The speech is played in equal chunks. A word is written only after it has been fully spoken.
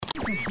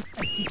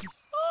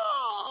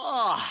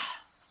Oh,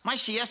 my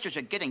siestas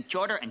are getting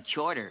shorter and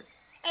shorter.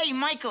 Hey,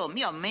 Michael,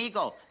 mi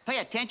amigo, pay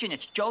attention,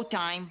 it's Joe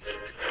time.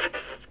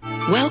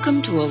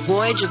 Welcome to a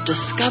voyage of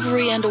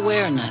discovery and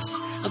awareness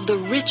of the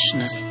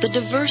richness, the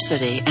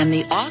diversity, and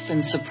the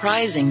often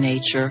surprising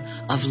nature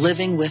of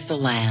living with the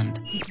land.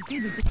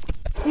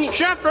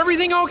 Chef,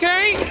 everything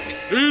okay?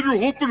 Hey, they're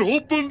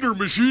hopping, their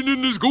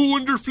machining is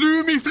going, they're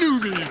flumy.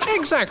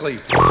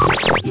 Exactly.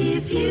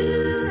 If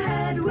you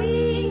had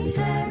wings,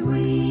 had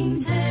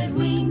wings, had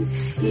wings.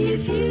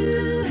 If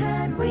you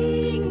had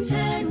wings,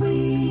 had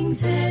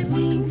wings, had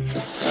wings.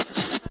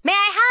 May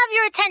I have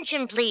your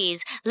attention,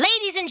 please?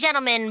 Ladies and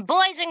gentlemen,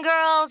 boys and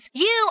girls,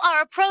 you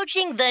are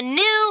approaching the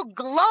new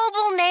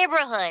global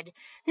neighborhood.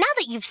 Now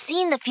that you've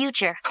seen the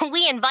future,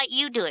 we invite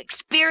you to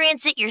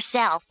experience it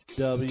yourself.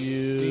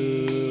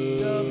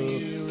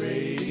 WDW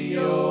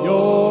Radio,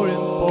 your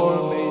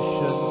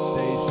information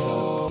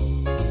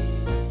station.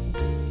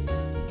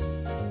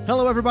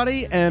 Hello,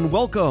 everybody, and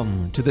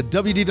welcome to the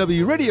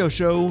WDW Radio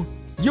Show,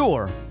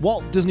 your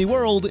Walt Disney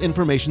World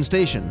information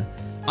station.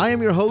 I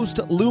am your host,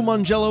 Lou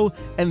Mongello,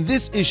 and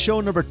this is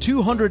show number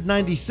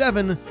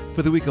 297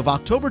 for the week of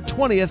October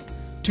 20th,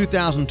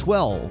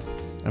 2012.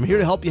 I'm here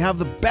to help you have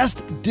the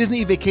best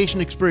Disney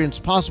vacation experience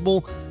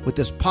possible with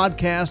this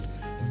podcast,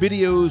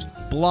 videos,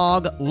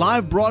 blog,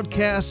 live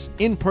broadcasts,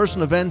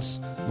 in-person events,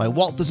 my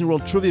Walt Disney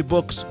World trivia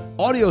books,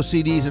 audio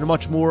CDs, and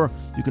much more.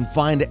 You can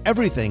find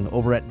everything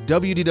over at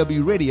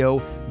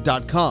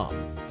WDWRadio.com.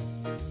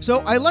 So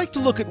I like to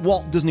look at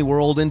Walt Disney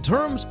World in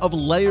terms of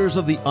layers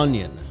of the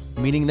onion,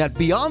 meaning that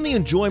beyond the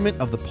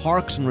enjoyment of the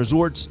parks and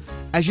resorts,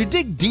 as you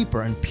dig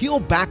deeper and peel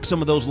back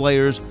some of those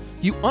layers,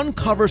 you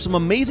uncover some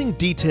amazing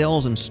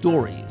details and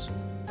stories.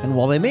 And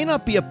while they may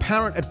not be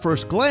apparent at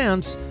first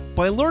glance,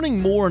 by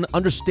learning more and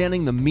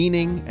understanding the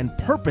meaning and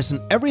purpose in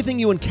everything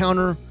you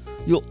encounter,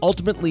 you'll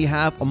ultimately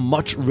have a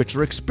much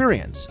richer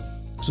experience.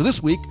 So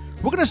this week,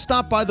 we're going to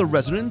stop by the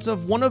residence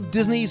of one of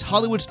Disney's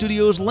Hollywood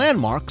Studios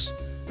landmarks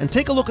and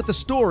take a look at the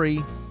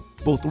story,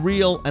 both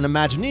real and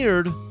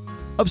imagineered,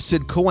 of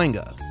Sid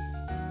Cahuenga.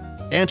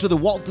 Answer the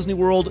Walt Disney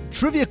World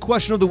Trivia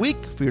Question of the Week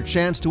for your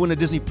chance to win a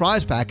Disney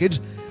prize package.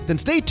 Then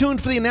stay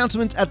tuned for the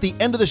announcements at the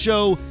end of the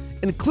show,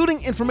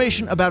 including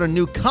information about a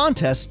new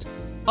contest,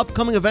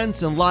 upcoming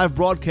events and live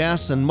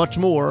broadcasts, and much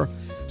more.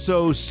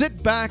 So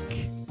sit back,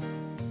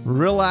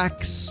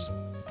 relax,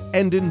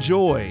 and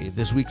enjoy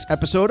this week's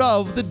episode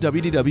of the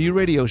WDW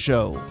Radio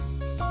Show.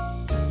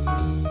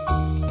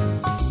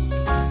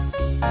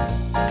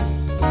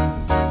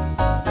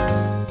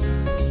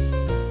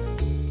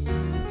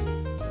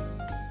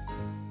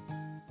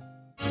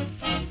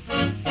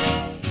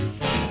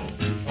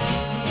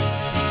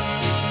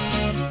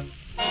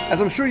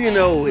 As I'm sure you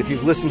know if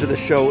you've listened to the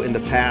show in the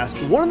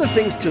past, one of the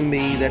things to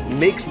me that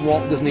makes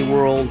Walt Disney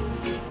World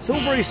so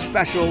very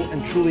special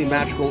and truly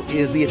magical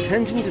is the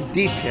attention to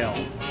detail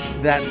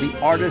that the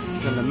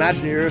artists and the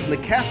Imagineers and the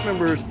cast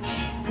members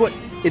put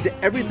into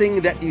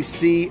everything that you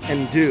see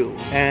and do.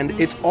 And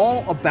it's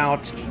all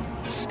about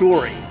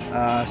story.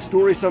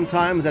 Story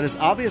sometimes that is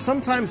obvious,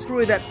 sometimes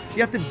story that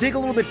you have to dig a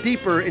little bit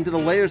deeper into the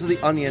layers of the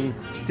onion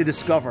to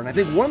discover. And I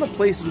think one of the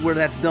places where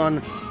that's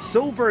done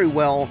so very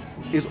well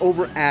is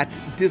over at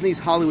Disney's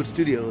Hollywood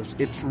Studios.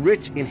 It's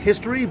rich in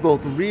history,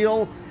 both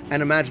real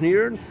and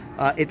Imagineered.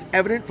 It's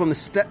evident from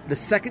the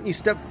second you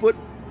step foot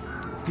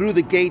through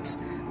the gates.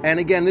 And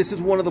again, this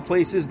is one of the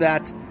places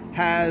that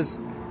has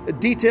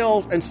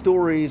details and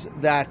stories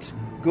that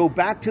go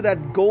back to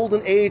that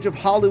golden age of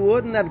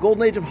Hollywood, and that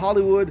golden age of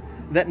Hollywood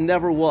that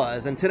never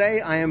was. And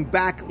today I am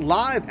back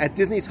live at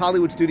Disney's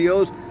Hollywood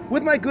Studios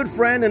with my good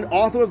friend and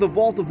author of The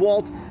Vault of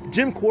Walt,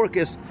 Jim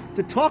Korkis,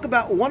 to talk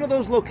about one of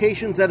those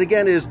locations that,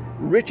 again, is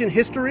rich in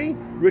history,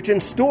 rich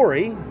in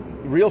story,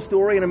 real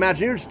story and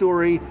Imagineered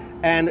story,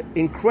 and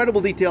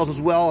incredible details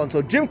as well. And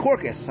so, Jim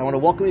Korkis, I want to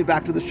welcome you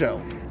back to the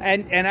show.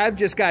 And I've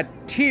just got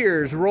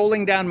tears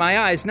rolling down my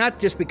eyes, not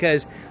just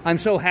because I'm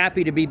so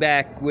happy to be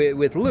back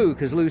with Lou,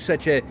 because Lou's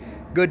such a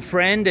good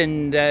friend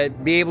and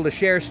be able to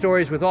share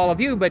stories with all of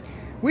you, but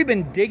we've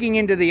been digging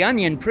into the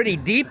onion pretty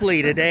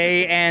deeply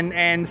today,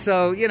 and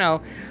so, you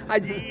know,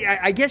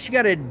 I guess you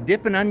got to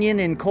dip an onion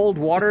in cold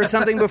water or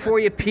something before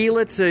you peel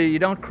it so you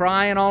don't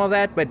cry and all of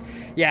that. But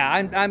yeah,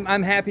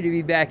 I'm happy to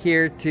be back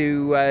here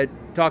to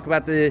talk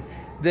about the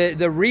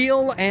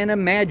real and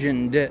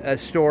imagined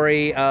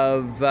story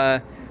of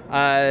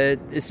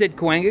Sid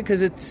Cahuenga,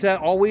 because it's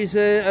always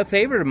a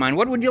favorite of mine.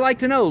 What would you like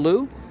to know,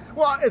 Lou?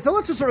 Well, so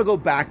let's just sort of go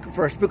back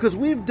first, because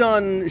we've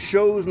done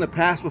shows in the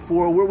past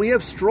before where we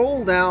have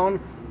strolled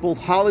down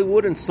both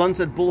Hollywood and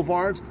Sunset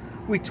Boulevards.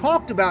 We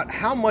talked about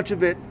how much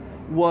of it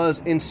was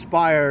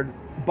inspired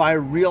by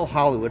real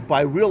Hollywood,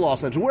 by real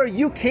Los Angeles, where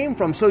you came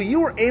from. So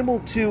you were able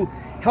to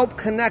help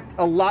connect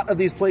a lot of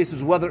these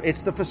places, whether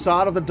it's the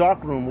facade of the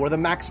Dark Room or the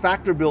Max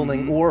Factor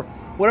building or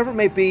whatever it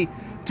may be,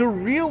 to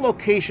real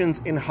locations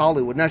in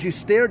Hollywood. And as you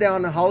stare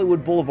down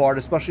Hollywood Boulevard,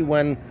 especially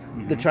when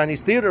the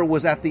Chinese Theater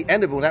was at the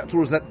end of it, when that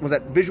was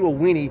that visual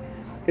weenie,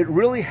 it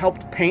really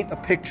helped paint a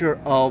picture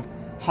of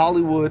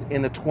Hollywood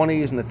in the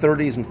 20s and the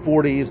 30s and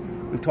 40s,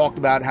 We've talked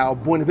about how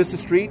Buena Vista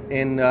Street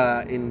in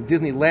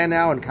Disneyland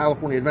now and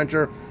California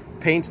Adventure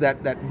paints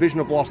that vision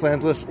of Los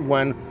Angeles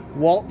when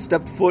Walt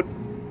stepped foot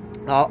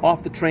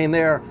off the train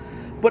there.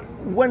 But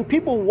when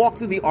people walk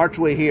through the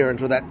archway here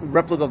into that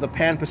replica of the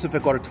Pan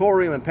Pacific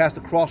Auditorium and past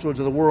the crossroads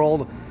of the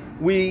world,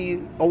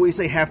 we always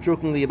say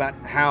half-jokingly about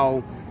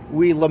how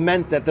we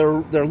lament that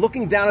they're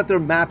looking down at their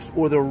maps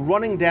or they're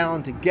running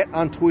down to get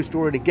on Toy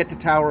Story, to get to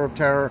Tower of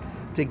Terror,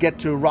 to get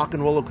to Rock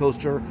and Roller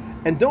Coaster,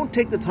 and don't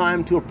take the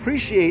time to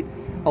appreciate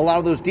a lot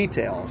of those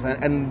details.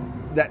 And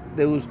that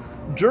those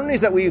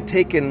journeys that we've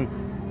taken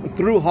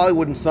through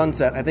Hollywood and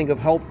Sunset, I think, have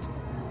helped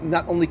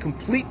not only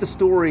complete the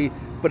story,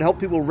 but help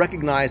people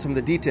recognize some of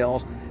the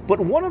details. But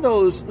one of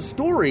those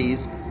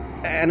stories,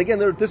 and again,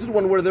 this is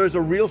one where there's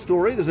a real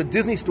story, there's a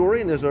Disney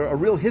story, and there's a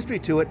real history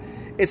to it,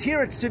 is here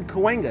at Sid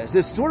Cahuenga's.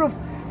 This sort of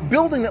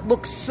building that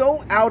looks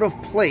so out of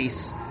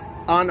place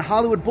on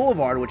Hollywood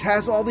Boulevard, which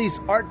has all these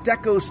Art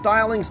Deco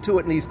stylings to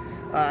it and these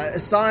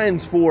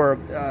signs for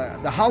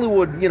the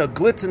Hollywood,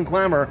 glitz and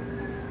glamour.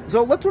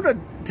 So let's sort of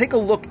take a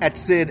look at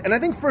Sid. And I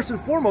think first and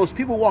foremost,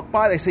 people walk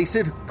by, they say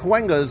Sid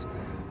Cahuenga's,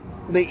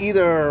 they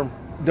either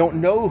don't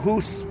know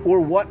who or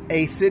what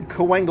a Sid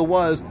Cahuenga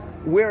was,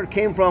 where it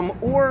came from,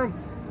 or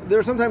there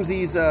are sometimes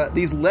these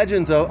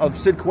legends of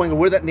Sid Cahuenga,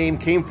 where that name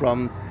came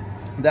from,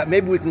 that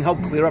maybe we can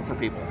help clear up for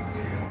people.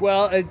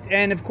 Well,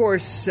 and of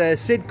course,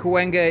 Sid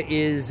Cahuenga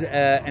is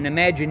an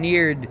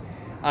Imagineered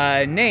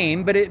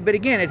name, but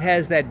again, it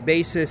has that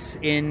basis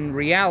in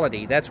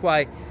reality. That's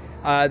why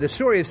the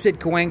story of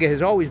Sid Cahuenga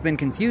has always been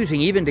confusing,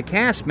 even to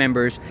cast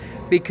members,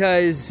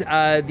 because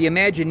the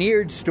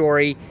Imagineered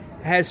story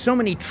has so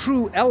many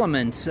true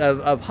elements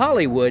of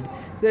Hollywood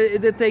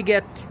that they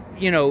get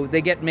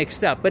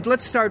mixed up. But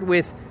let's start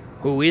with,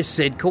 who is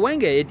Sid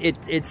Cahuenga?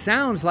 It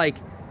sounds like,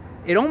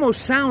 it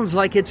almost sounds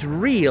like it's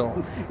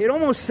real. It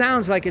almost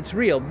sounds like it's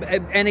real.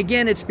 And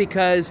again, it's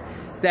because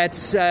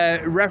that's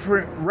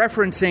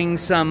referencing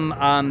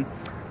some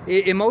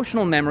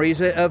emotional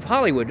memories of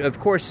Hollywood.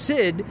 Of course,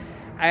 Sid,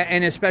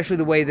 and especially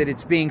the way that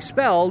it's being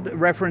spelled,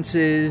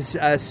 references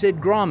Sid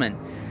Grauman,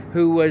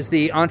 who was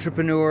the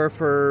entrepreneur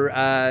for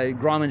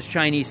Grauman's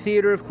Chinese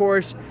Theater, of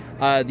course,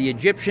 the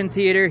Egyptian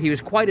Theater. He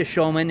was quite a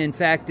showman. In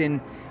fact, in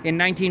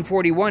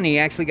 1941, he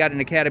actually got an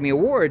Academy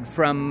Award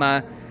for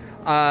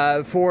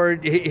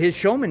his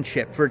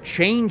showmanship, for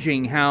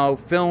changing how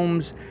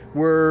films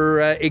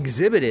were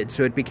exhibited,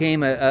 so it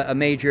became a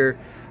major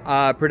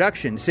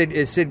production.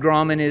 Sid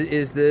Grauman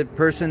is the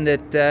person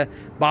that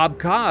Bob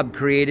Cobb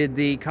created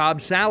the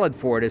Cobb salad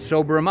for, to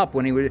sober him up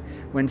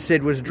when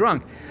Sid was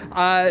drunk. He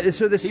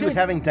was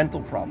having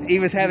dental problems. He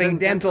was having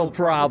dental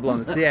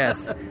problems.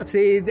 Yes.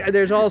 See,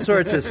 there's all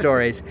sorts of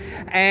stories,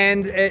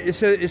 and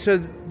so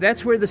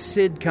that's where the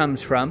Sid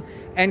comes from.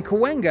 And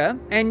Cahuenga,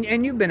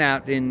 and you've been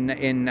out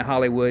in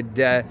Hollywood,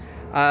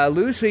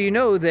 Lou, so you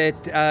know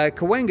that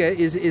Cahuenga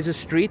is a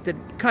street that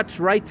cuts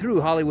right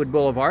through Hollywood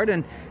Boulevard,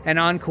 and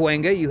on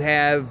Cahuenga you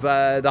have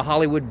the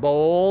Hollywood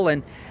Bowl,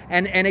 and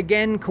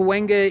again,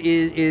 Cahuenga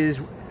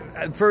is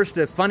first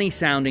a funny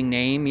sounding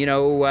name,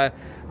 would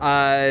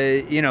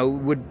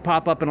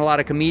pop up in a lot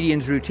of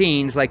comedians'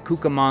 routines like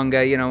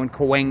Cucamonga, and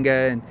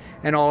Cahuenga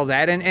and all of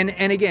that,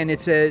 and again,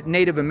 it's a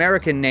Native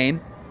American name,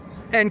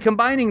 and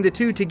combining the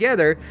two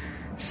together,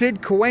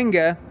 Sid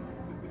Cahuenga,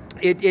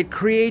 it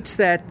creates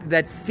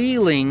that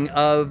feeling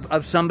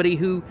of somebody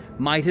who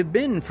might have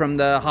been from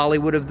the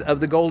Hollywood of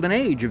the golden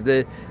age of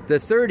the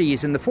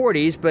 30s and the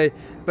 40s,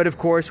 but of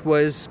course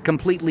was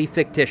completely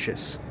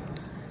fictitious.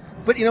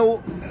 But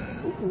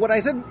what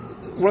I said,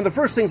 one of the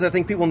first things I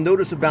think people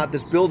notice about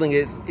this building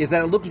is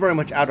that it looks very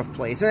much out of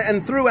place,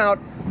 and throughout,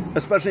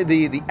 especially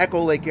the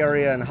Echo Lake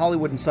area and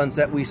Hollywood and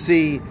Sunset, we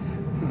see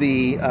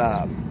the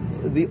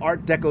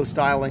Art Deco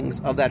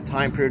stylings of that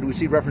time period. We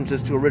see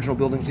references to original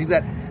buildings. We see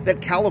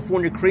that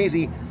California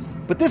crazy.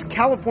 But this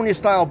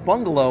California-style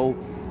bungalow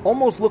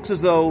almost looks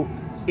as though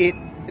it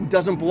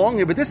doesn't belong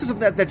here. But this is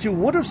something that you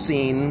would have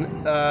seen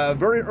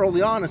very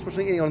early on,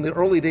 especially in the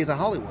early days of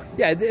Hollywood.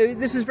 Yeah,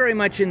 this is very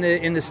much in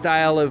the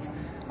style of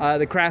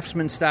the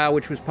Craftsman style,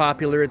 which was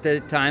popular at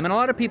the time. And a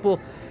lot of people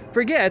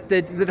forget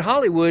that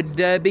Hollywood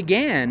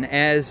began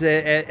as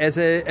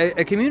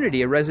a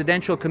community, a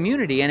residential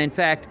community. And in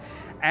fact,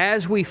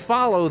 as we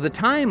follow the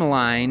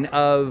timeline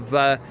of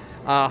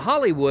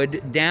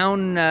Hollywood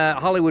down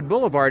Hollywood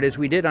Boulevard, as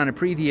we did on a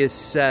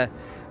previous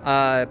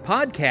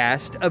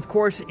podcast, of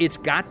course, it's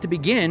got to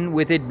begin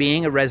with it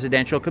being a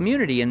residential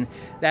community, and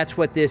that's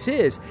what this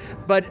is.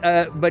 But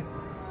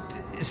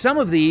some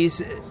of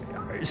these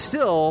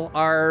still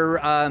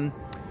are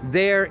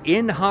there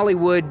in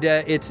Hollywood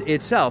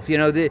itself.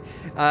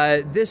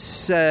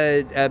 This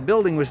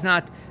building was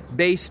not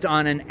based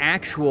on an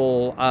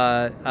actual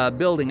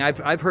building.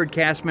 I've heard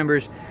cast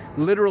members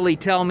literally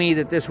tell me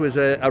that this was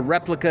a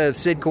replica of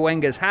Sid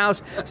Cahuenga's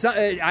house. So,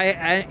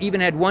 I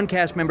even had one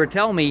cast member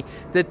tell me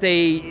that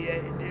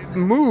they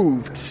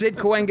moved Sid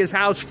Cahuenga's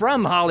house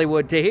from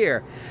Hollywood to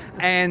here.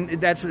 And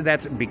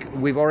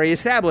we've already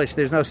established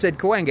there's no Sid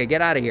Cahuenga.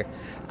 Get out of here.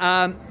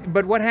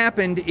 But what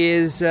happened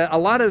is a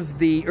lot of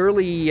the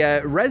early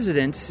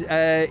residents,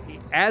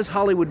 as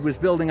Hollywood was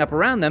building up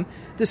around them,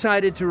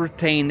 decided to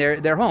retain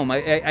their home.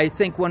 I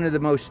think one of the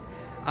most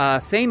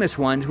famous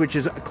ones, which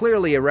is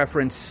clearly a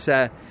reference,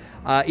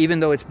 even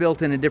though it's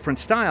built in a different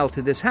style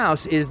to this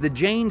house, is the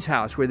Janes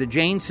house, where the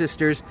Jane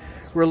sisters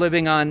were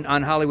living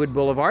on Hollywood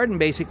Boulevard. And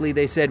basically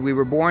they said, we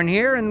were born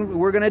here and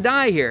we're going to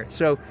die here.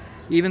 So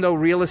even though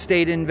real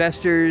estate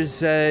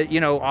investors,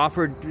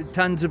 offered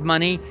tons of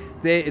money,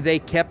 they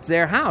kept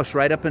their house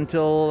right up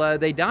until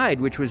they died,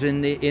 which was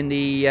in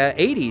the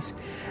 80s.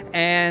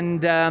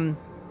 And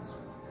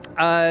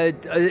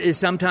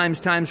sometimes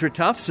times were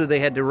tough, so they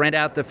had to rent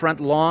out the front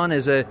lawn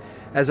as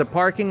a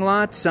parking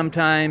lot.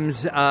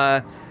 Sometimes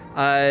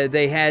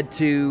they had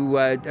to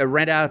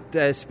rent out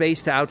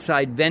space to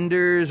outside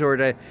vendors or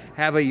to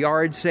have a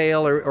yard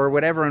sale or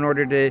whatever in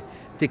order to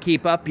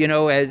keep up,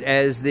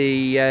 as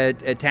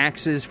the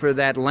taxes for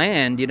that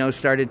land,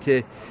 started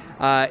to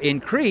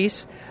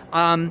increase.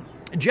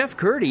 Jeff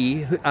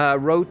Curdy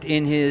wrote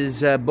in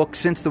his book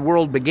Since the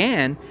World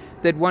Began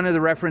that one of the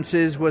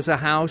references was a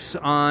house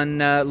on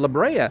La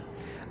Brea,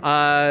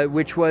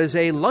 which was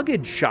a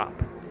luggage shop,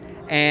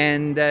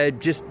 and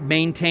just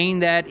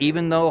maintained that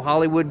even though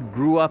Hollywood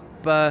grew up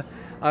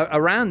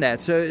around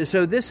that.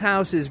 So this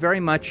house is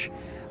very much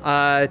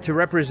to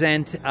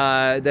represent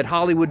that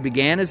Hollywood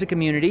began as a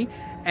community,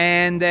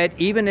 and that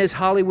even as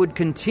Hollywood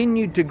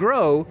continued to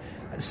grow,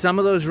 some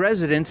of those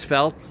residents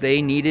felt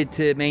they needed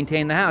to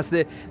maintain the house.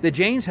 The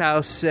Janes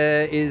house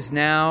is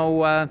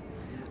now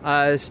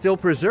still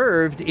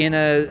preserved in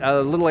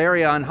a little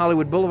area on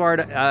Hollywood Boulevard,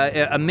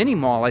 a mini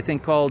mall, I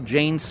think, called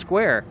Janes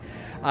Square,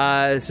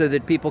 so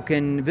that people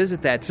can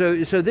visit that. So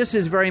this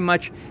is very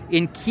much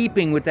in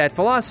keeping with that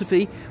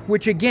philosophy,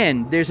 which,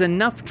 again, there's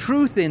enough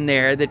truth in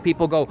there that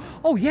people go,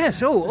 oh,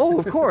 yes, oh,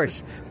 of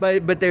course.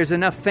 But there's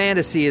enough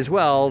fantasy as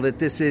well that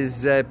this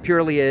is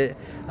purely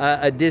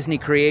a Disney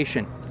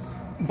creation.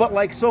 But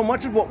like so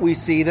much of what we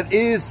see that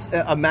is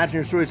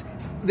imaginary stories,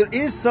 there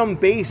is some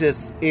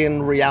basis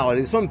in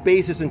reality, some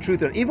basis in truth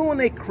there, even when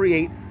they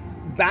create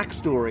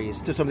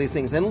backstories to some of these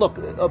things. And look,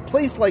 a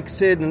place like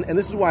Sid, and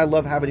this is why I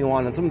love having you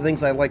on, and some of the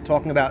things I like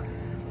talking about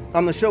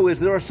on the show is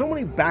there are so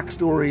many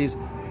backstories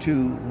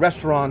to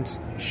restaurants,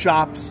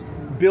 shops,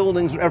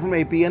 buildings, whatever it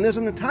may be, and there's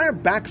an entire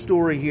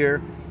backstory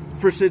here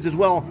for Sid's as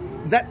well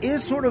that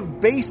is sort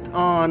of based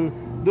on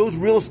those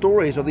real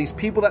stories of these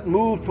people that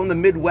moved from the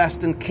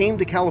Midwest and came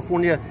to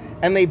California,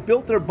 and they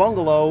built their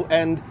bungalow.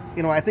 And,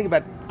 I think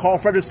about Carl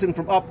Fredrickson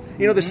from Up.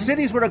 The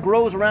city sort of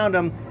grows around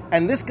him,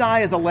 and this guy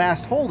is the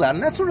last holdout.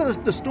 And that's sort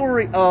of the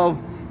story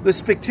of this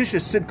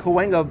fictitious Sid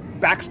Cahuenga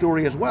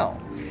backstory as well.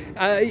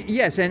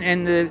 Yes,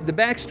 and the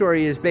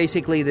backstory is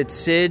basically that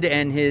Sid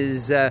and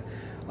his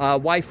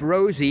wife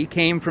Rosie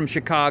came from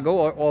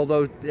Chicago,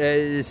 although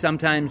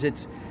sometimes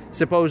it's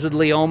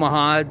supposedly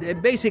Omaha,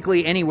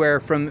 basically anywhere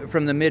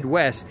from the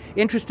Midwest.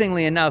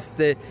 Interestingly enough,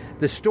 the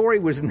story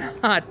was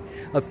not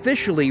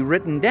officially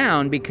written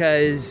down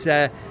because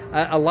a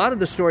lot of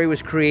the story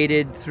was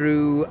created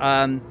through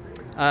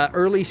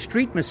early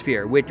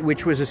Streetmosphere,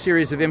 which was a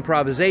series of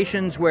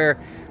improvisations where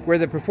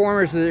the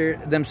performers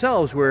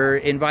themselves were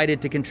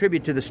invited to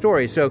contribute to the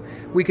story. So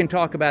we can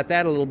talk about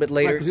that a little bit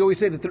later. Right, because we always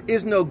say that there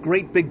is no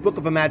great big book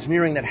of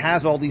Imagineering that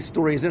has all these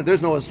stories in it.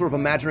 There's no sort of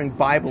Imagineering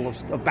Bible of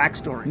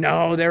backstory.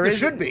 No, there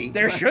should be.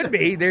 There should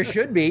be. There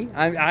should be.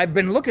 I've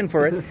been looking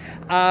for it.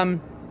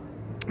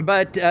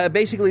 But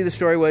basically the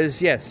story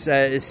was, yes,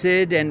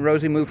 Sid and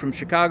Rosie moved from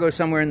Chicago,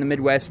 somewhere in the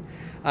Midwest,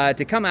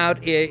 to come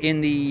out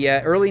in the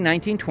early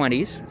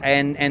 1920s,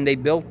 and they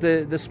built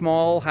the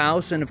small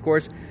house, and of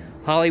course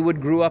Hollywood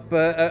grew up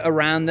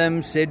around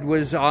them. Sid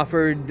was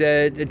offered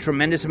a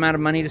tremendous amount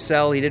of money to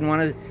sell. He didn't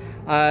want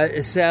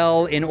to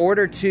sell in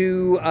order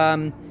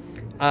to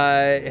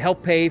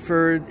help pay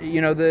for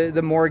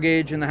the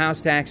mortgage and the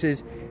house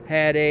taxes.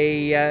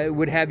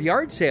 Would have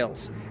yard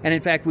sales, and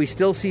in fact we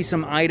still see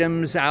some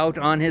items out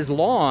on his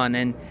lawn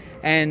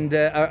and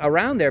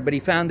around there. But he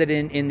found that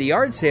in the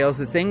yard sales,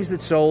 the things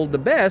that sold the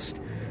best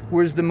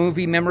was the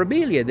movie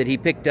memorabilia that he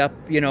picked up,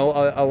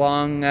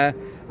 along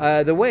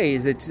the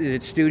ways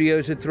that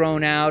studios had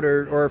thrown out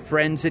or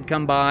friends had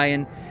come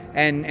by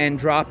and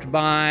dropped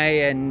by,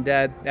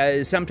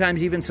 and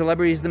sometimes even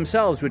celebrities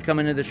themselves would come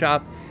into the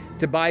shop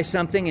to buy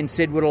something, and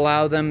Sid would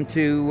allow them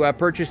to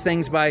purchase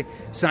things by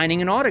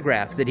signing an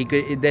autograph that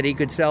he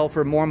could sell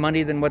for more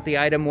money than what the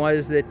item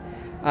was that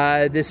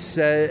this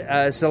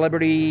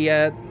celebrity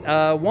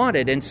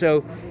wanted. And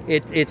so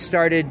it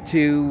started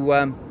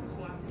to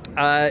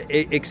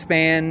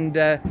expand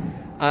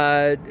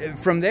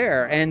from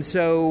there. And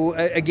so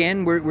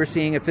again, we're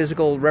seeing a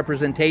physical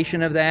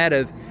representation of that.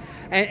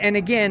 And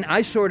again,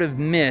 I sort of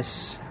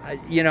miss,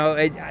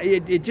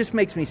 it just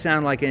makes me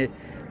sound like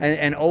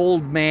an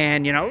old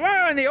man,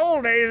 well, in the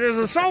old days, this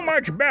is so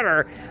much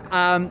better.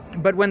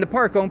 But when the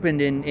park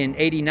opened in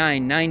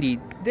 89, 90,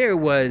 there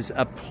was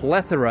a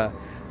plethora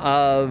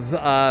of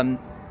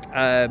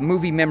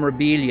movie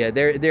memorabilia.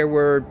 There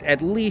were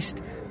at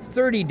least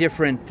 30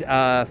 different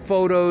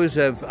photos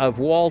of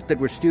Walt that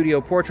were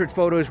studio portrait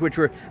photos, which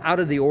were out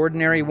of the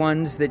ordinary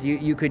ones that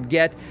you could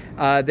get.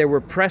 There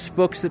were press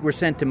books that were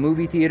sent to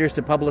movie theaters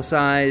to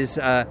publicize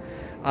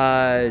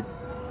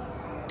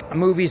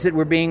movies that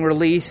were being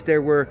released.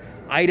 There were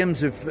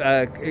items of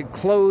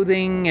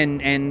clothing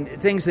and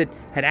things that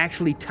had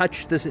actually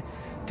touched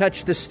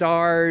the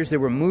stars. There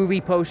were movie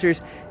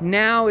posters.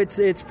 Now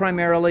it's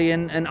primarily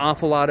an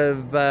awful lot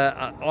of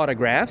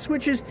autographs,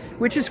 which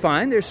is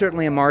fine. There's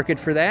certainly a market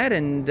for that,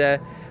 and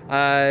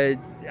I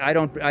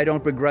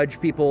don't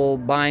begrudge people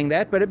buying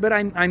that. But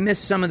I miss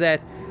some of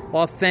that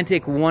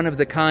authentic, one of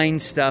the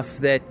kind stuff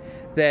that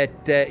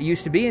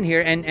used to be in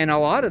here, and a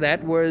lot of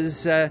that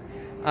was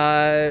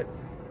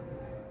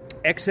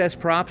excess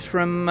props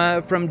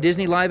from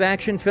Disney live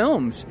action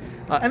films.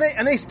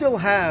 And they still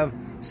have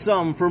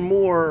some for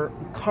more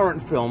current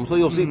films. So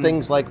you'll see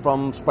things like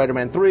from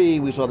Spider-Man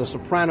 3, we saw The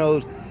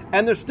Sopranos,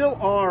 and there still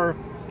are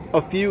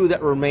a few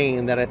that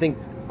remain that I think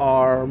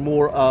are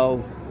more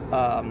of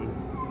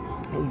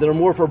they're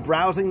more for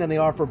browsing than they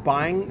are for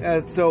buying.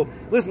 So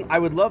listen, I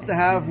would love to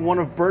have one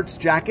of Bert's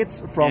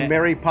jackets from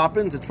Mary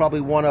Poppins. It's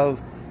probably one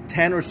of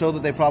 10 or so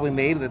that they probably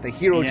made, that the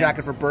hero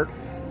jacket for Bert.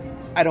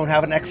 I don't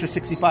have an extra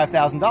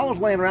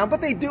 $65,000 laying around,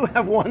 but they do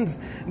have ones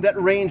that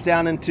range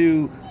down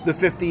into the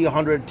 $50,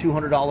 $100,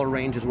 $200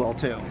 range as well,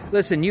 too.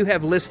 Listen, you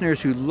have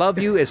listeners who love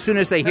you. As soon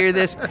as they hear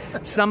this,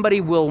 somebody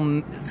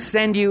will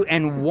send you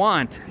and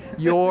want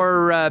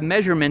your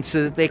measurements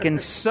so that they can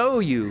sew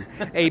you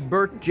a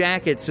Burt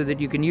jacket so that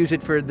you can use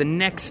it for the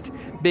next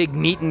big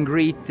meet and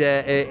greet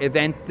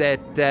event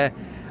that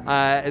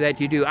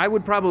you do. I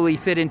would probably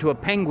fit into a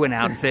penguin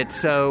outfit,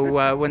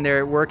 so when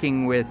they're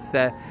working with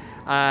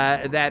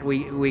that,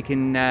 we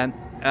can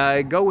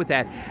go with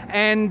that.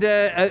 And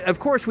of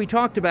course, we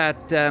talked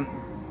about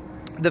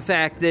the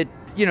fact that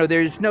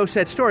there's no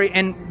set story,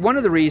 and one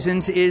of the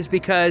reasons is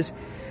because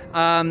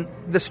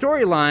the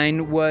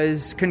storyline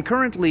was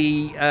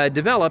concurrently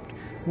developed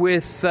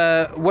with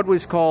what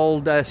was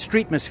called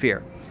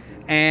streetmosphere.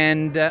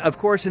 And, of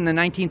course, in the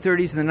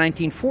 1930s and the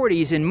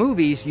 1940s, in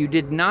movies, you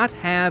did not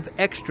have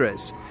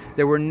extras.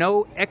 There were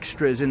no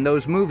extras in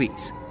those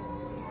movies.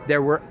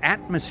 There were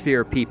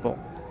atmosphere people.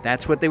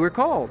 That's what they were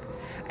called.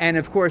 And,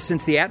 of course,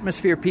 since the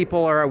atmosphere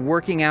people are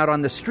working out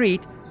on the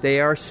street,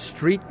 they are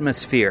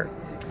streetmosphere.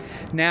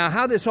 Now,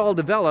 how this all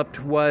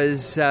developed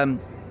was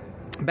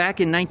back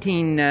in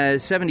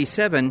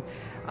 1977,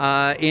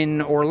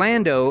 in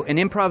Orlando, an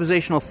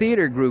improvisational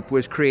theater group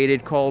was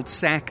created called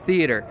SAC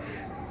Theater.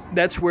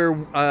 That's where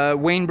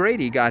Wayne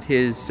Brady got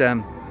his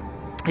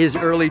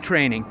early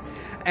training.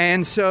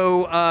 And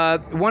so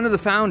one of the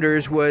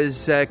founders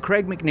was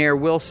Craig McNair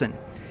Wilson.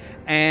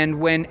 And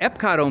when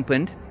Epcot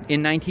opened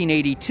in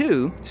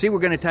 1982, see, we're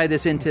going to tie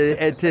this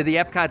into to the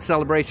Epcot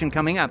celebration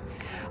coming up,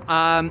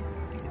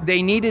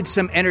 they needed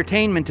some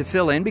entertainment to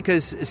fill in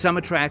because some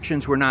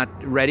attractions were not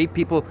ready.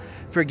 People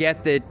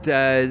forget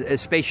that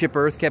Spaceship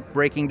Earth kept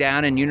breaking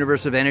down and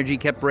Universe of Energy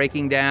kept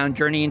breaking down.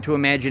 Journey into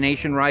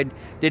Imagination ride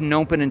didn't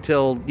open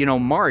until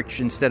March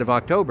instead of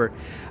October.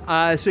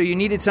 So you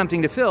needed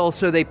something to fill,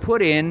 so they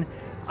put in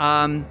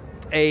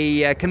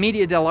a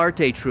Commedia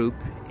dell'arte troupe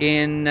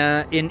in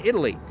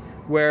Italy,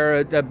 where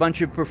a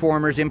bunch of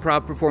performers,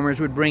 improv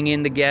performers, would bring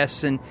in the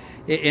guests and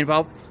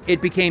involve.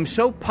 It became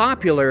so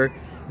popular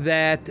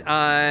that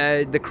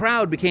the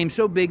crowd became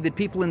so big that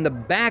people in the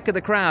back of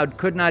the crowd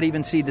could not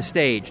even see the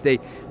stage.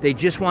 They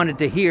just wanted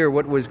to hear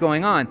what was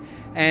going on.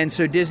 And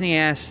so Disney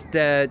asked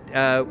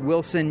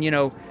Wilson,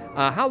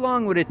 how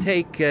long would it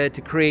take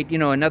to create,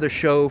 another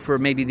show for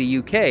maybe the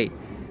UK?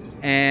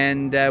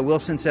 And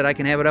Wilson said, I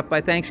can have it up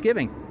by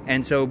Thanksgiving.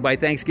 And so by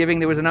Thanksgiving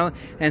there was another.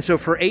 And so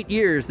for 8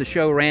 years the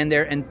show ran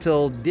there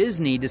until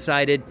Disney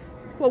decided,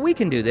 well, we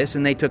can do this,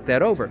 and they took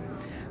that over.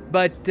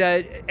 But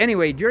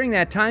anyway, during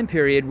that time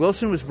period,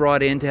 Wilson was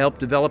brought in to help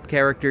develop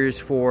characters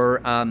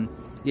for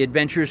the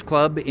Adventures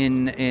Club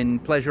in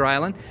Pleasure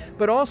Island,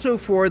 but also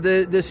for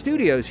the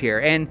studios here.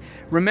 And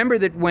remember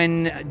that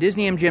when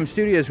Disney MGM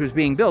Studios was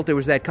being built, there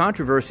was that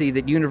controversy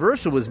that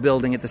Universal was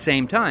building at the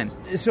same time.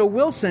 So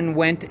Wilson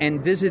went and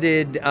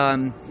visited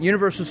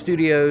Universal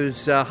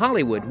Studios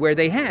Hollywood, where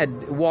they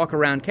had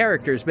walk-around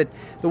characters, but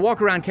the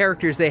walk-around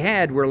characters they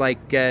had were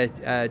like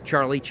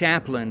Charlie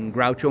Chaplin,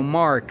 Groucho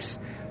Marx,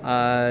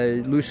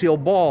 Lucille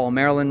Ball,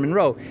 Marilyn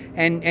Monroe,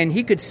 and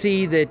he could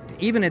see that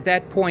even at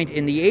that point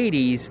in the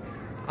 80s,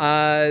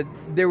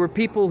 there were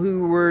people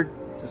who were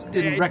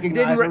didn't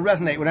recognize or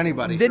resonate with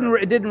anybody.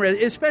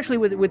 Especially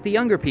with the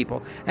younger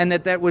people, and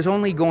that was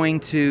only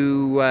going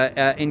to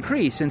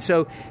increase. And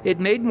so it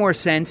made more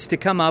sense to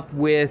come up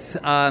with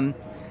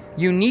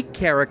unique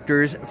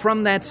characters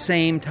from that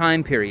same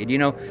time period.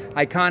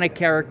 Iconic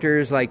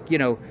characters like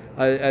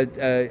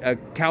a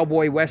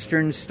cowboy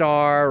western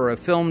star, or a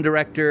film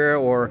director,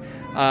 or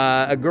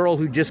a girl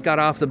who just got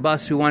off the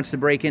bus who wants to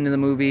break into the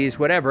movies,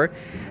 whatever.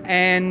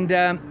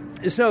 And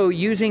so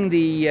using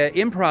the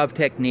improv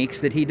techniques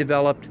that he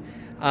developed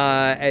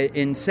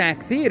in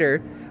SAC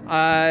Theater,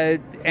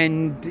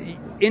 and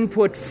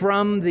input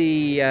from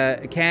the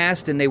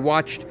cast, and they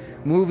watched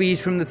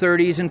movies from the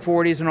 30s and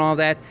 40s and all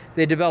that.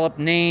 They developed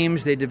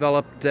names, they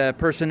developed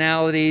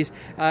personalities,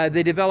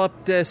 they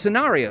developed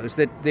scenarios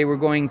that they were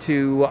going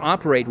to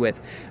operate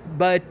with.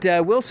 But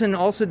Wilson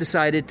also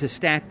decided to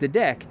stack the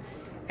deck.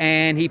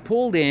 And he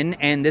pulled in,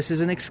 and this is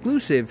an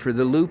exclusive for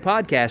the Lou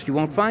podcast, you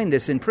won't find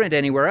this in print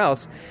anywhere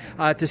else,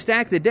 to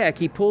stack the deck,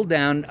 he pulled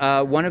down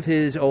one of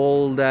his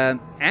old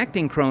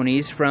acting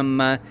cronies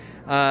from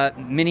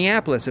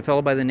Minneapolis, a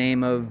fellow by the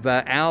name of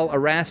Al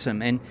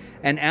Erasum.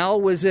 And Al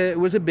was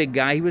a big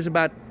guy. He was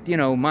about,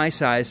 my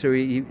size, so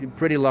he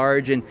pretty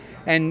large,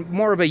 and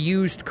more of a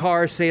used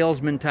car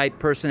salesman type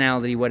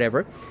personality,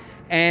 whatever.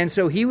 And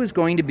so he was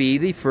going to be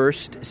the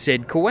first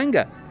Sid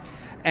Cahuenga.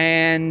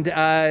 And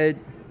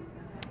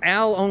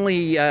Al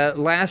only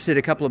lasted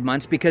a couple of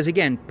months because,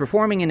 again,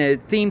 performing in a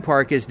theme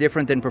park is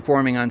different than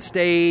performing on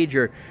stage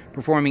or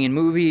performing in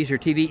movies or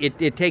TV.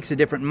 It takes a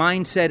different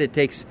mindset. It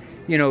takes,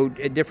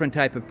 a different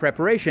type of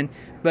preparation.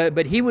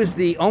 But he was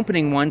the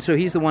opening one, so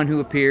he's the one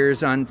who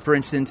appears on, for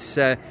instance,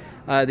 the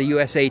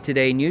USA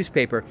Today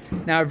newspaper.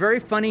 Now, a very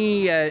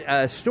funny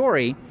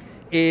story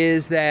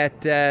is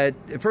that,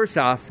 first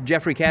off,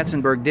 Jeffrey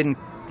Katzenberg didn't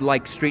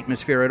like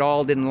Streetmosphere at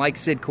all, didn't like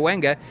Sid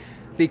Cahuenga,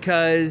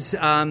 because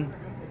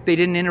they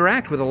didn't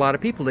interact with a lot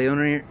of people. They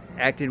only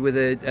interacted with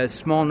a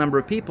small number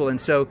of people. And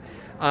so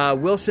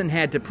Wilson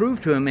had to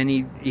prove to him, and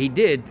he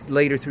did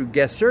later through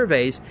guest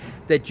surveys,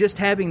 that just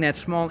having that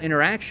small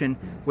interaction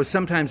was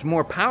sometimes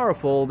more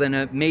powerful than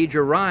a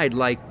major ride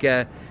like,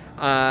 the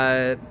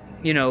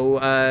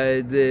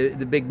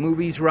big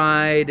movies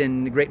ride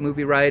and the great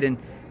movie ride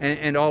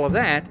and all of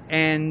that.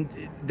 And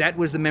that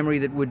was the memory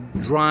that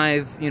would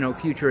drive,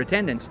 future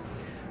attendance.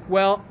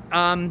 Well,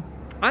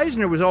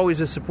 Eisner was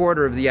always a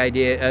supporter of the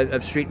idea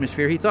of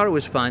Streetmosphere. He thought it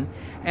was fun.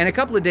 And a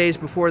couple of days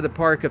before the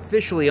park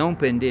officially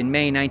opened in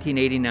May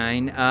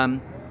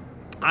 1989,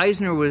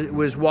 Eisner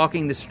was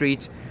walking the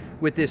streets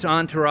with this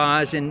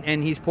entourage,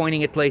 and he's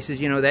pointing at places,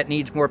 that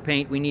needs more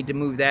paint, we need to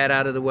move that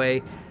out of the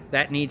way,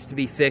 that needs to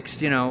be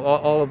fixed,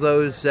 all of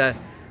those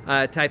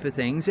type of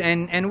things.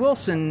 And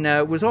Wilson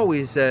was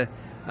always a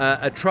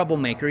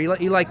troublemaker.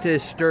 He liked to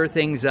stir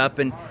things up,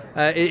 and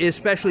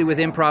especially with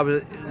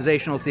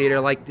improvisational theater,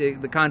 like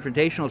the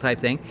confrontational type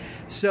thing.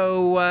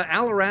 So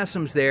Al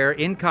Erasum's there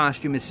in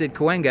costume as Sid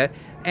Cahuenga,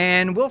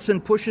 and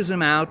Wilson pushes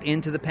him out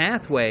into the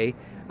pathway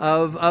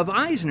of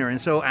Eisner.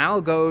 And so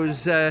Al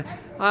goes,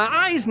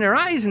 Eisner,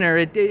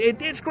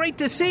 it's great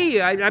to see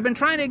you. I've been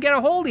trying to get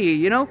a hold of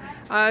you,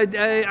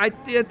 I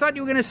thought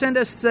you were going to send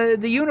us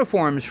the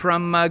uniforms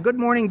from Good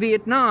Morning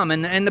Vietnam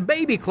and the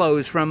baby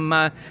clothes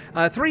from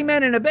 3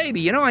 Men and a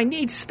Baby. I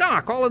need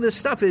stock. All of this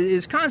stuff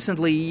is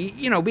constantly,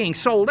 being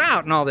sold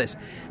out and all this.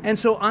 And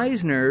so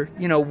Eisner,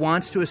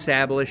 wants to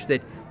establish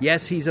that,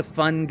 yes, he's a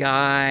fun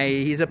guy.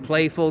 He's a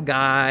playful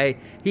guy.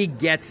 He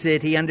gets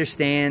it. He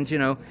understands,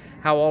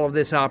 how all of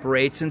this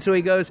operates. And so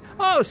he goes,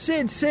 oh,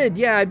 Sid,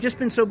 yeah, I've just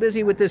been so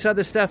busy with this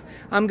other stuff.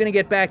 I'm going to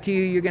get back to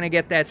you. You're going to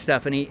get that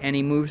stuff. And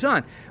he moves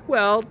on.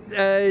 Well,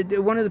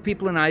 one of the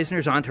people in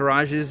Eisner's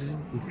entourage is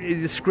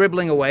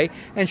scribbling away.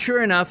 And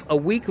sure enough, a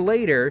week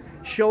later,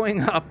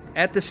 showing up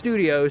at the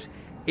studios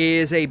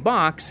is a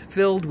box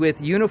filled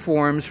with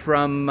uniforms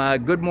from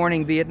Good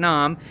Morning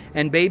Vietnam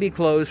and baby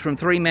clothes from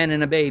 3 Men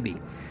and a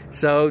Baby.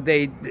 So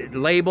they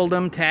labeled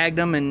them, tagged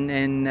them,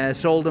 and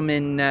sold them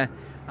in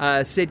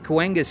Sid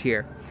Cahuenga's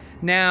here.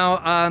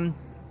 Now,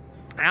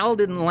 Al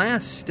didn't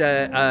last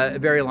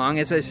very long.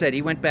 As I said,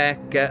 he went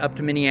back up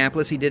to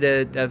Minneapolis. He did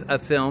a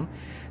film.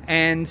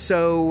 And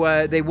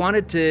so they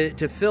wanted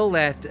to fill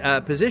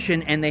that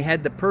position, and they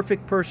had the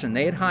perfect person.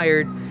 They had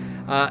hired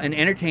an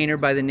entertainer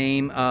by the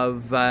name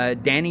of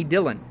Danny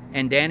Dillon.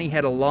 And Danny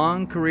had a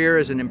long career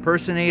as an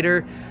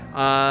impersonator,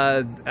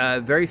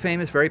 very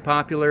famous, very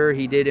popular.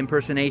 He did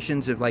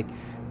impersonations of, like,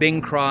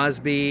 Bing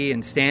Crosby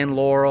and Stan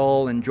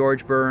Laurel and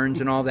George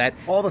Burns and all that.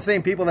 All the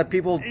same people that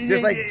people,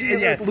 just like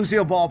Yes.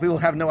 Lucille Ball, people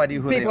have no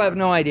idea who they are. People have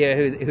no idea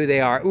who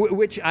they are,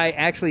 which I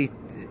actually,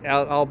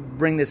 I'll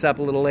bring this up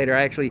a little later,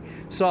 I actually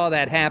saw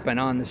that happen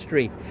on the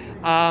street.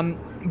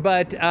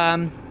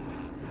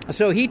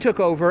 So he took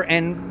over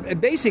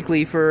and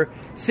basically for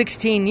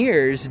 16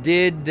 years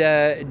did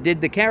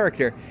the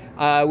character,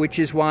 which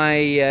is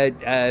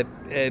why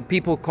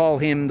people call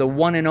him the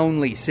one and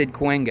only Sid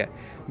Cahuenga.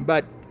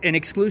 But an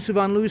exclusive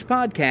on Lou's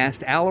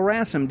podcast, Al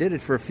Erasum did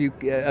it for a few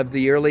of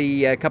the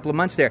early couple of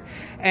months there.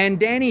 And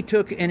Danny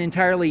took an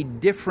entirely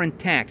different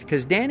tact,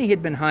 because Danny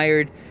had been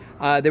hired.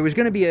 There was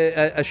going to be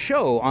a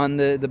show on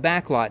the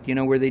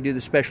backlot, where they do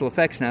the special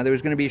effects now. There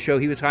was going to be a show.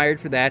 He was hired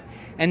for that.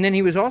 And then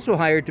he was also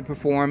hired to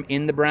perform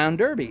in the Brown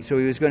Derby. So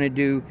he was going to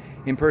do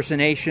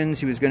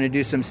impersonations. He was going to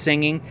do some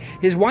singing.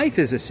 His wife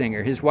is a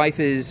singer. His wife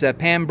is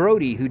Pam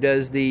Brody, who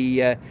does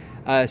the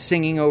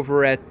singing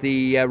over at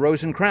the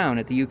Rose and Crown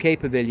at the UK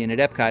Pavilion at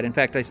Epcot. In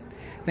fact, I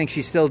think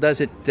she still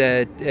does it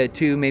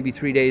 2, maybe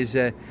 3 days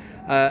a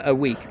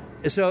week.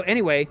 So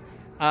anyway,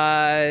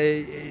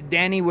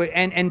 Danny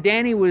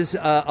Danny was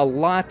a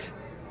lot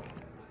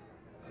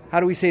how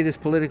do we say this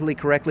politically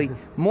correctly,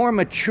 more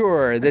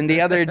mature than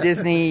the other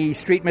Disney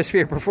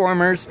Streetmosphere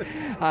performers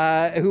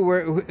who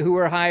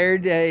were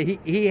hired.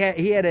 He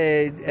had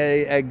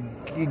a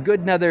good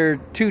another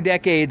 2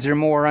 decades or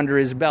more under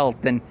his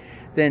belt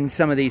than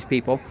some of these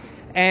people.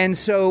 And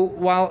so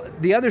while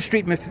the other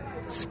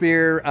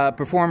Streetmosphere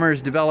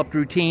performers developed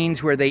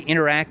routines where they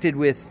interacted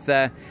with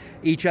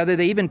each other,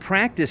 they even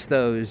practiced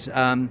those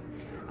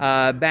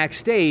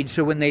backstage,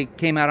 so when they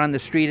came out on the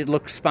street it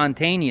looked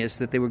spontaneous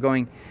that they were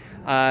going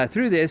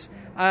through this.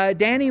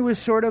 Danny was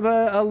sort of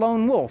a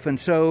lone wolf, and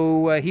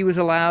so he was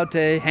allowed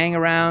to hang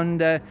around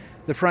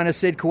the front of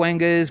Sid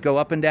Cahuenga's, go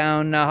up and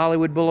down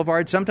Hollywood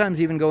Boulevard,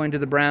 sometimes even go into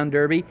the Brown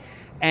Derby.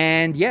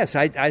 And yes,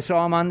 I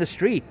saw him on the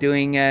street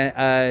doing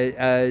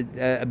a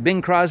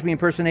Bing Crosby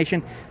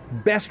impersonation,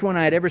 best one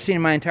I had ever seen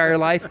in my entire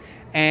life,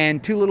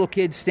 and 2 little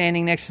kids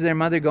standing next to their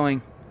mother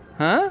going,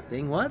 huh?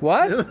 Bing what?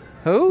 What?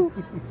 Who?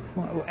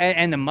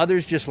 And the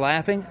mother's just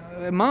laughing.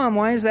 Mom,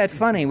 why is that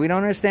funny? We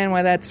don't understand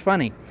why that's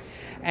funny.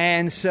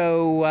 And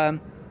so,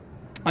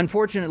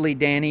 unfortunately,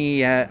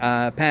 Danny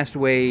passed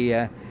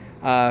away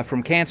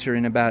from cancer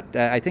in about,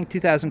 I think,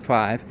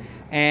 2005.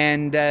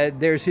 And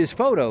there's his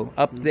photo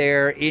up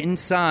there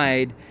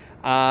inside.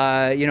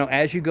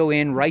 As you go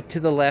in, right to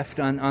the left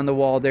on the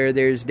wall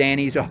there's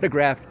Danny's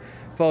autographed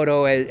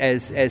photo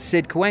as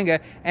Sid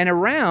Cahuenga. And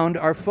around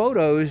are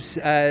photos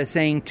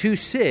saying to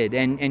Sid.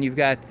 And you've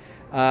got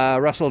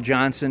Russell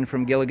Johnson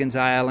from Gilligan's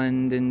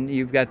Island, and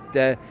you've got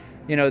the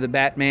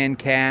Batman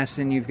cast,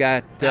 and you've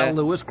got Al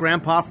Lewis,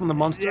 Grandpa from the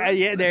Munster.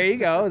 Yeah, there you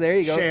go.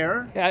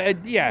 Cher.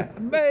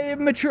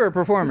 Mature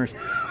performers.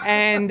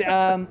 And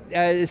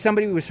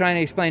somebody was trying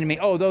to explain to me,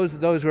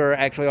 those were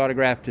actually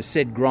autographed to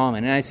Sid Grauman.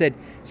 And I said,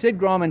 Sid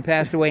Grauman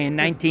passed away in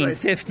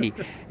 1950.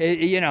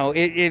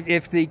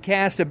 If the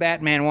cast of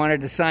Batman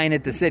wanted to sign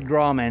it to Sid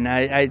Grauman,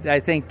 I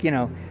think,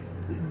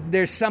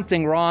 there's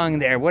something wrong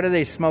there. What are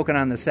they smoking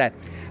on the set?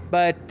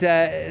 But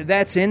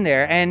that's in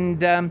there.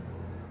 And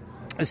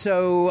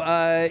so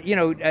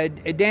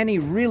Danny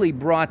really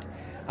brought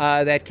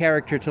that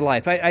character to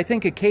life. I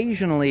think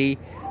occasionally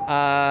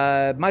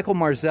Michael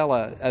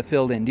Marzella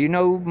filled in. Do you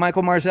know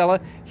Michael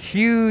Marzella?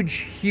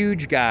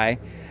 Huge guy.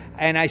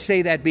 And I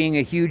say that being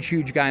a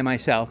huge guy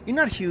myself. You're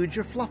not huge,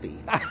 you're fluffy.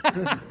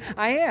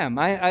 I am.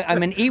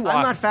 I'm an Ewok.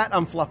 I'm not fat,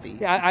 I'm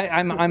fluffy.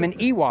 I'm an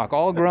Ewok,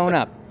 all grown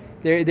up.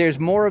 There's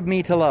more of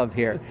me to love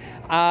here.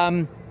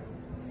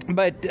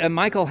 But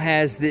Michael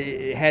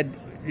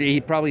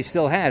he probably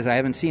still has, I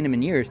haven't seen him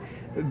in years,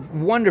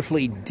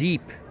 wonderfully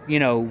deep,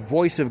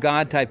 voice of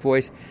God type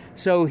voice.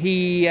 So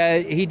he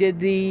did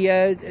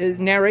the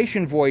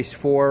narration voice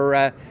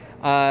for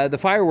the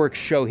fireworks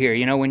show here,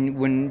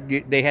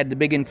 when they had the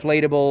big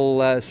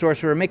inflatable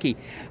Sorcerer Mickey.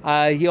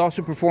 He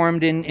also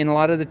performed in a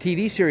lot of the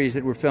TV series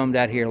that were filmed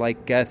out here,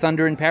 like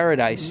Thunder in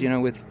Paradise,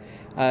 with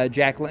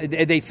Jack.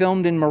 They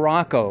filmed in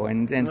Morocco,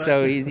 and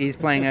so he's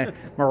playing a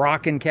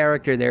Moroccan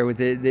character there with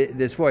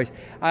this voice.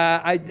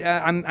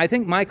 I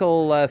think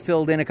Michael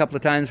filled in a couple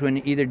of times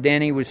when either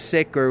Danny was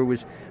sick or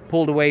was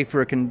pulled away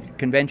for a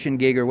convention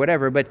gig or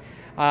whatever. But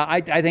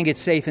I think it's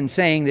safe in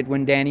saying that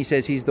when Danny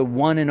says he's the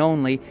one and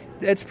only,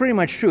 that's pretty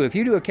much true. If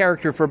you do a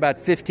character for about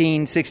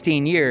 15,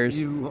 16 years,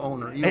 you own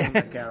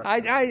the character.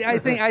 I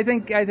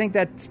think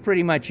that's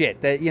pretty much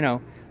it. That a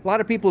lot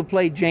of people have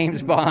played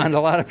James Bond. A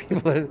lot of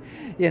people,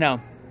 he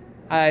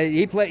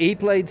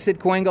played Sid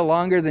Cahuenga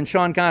longer than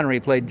Sean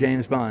Connery played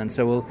James Bond.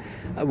 So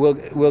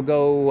we'll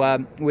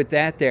go with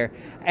that there.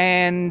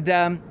 And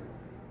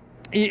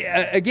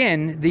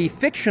again, the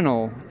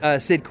fictional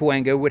Sid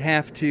Cahuenga would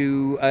have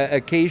to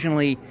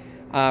occasionally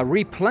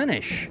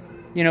replenish,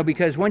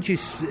 because once you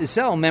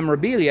sell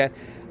memorabilia,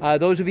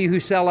 those of you who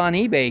sell on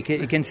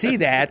eBay can see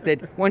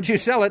that once you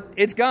sell it,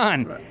 it's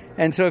gone. Right.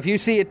 And so if you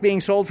see it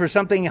being sold for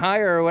something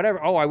higher or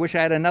whatever, I wish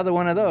I had another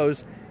one of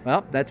those.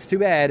 Well, that's too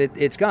bad.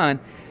 It's gone.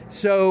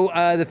 So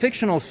the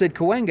fictional Sid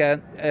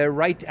Cahuenga,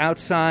 right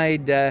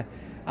outside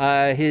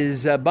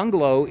his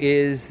bungalow,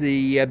 is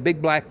the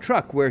big black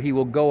truck where he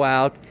will go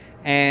out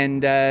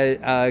and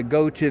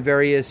go to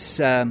various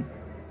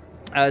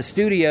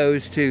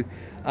studios to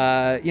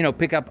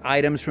pick up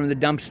items from the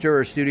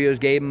dumpster, or studios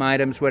gave him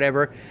items,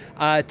 whatever.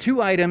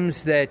 2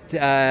 items that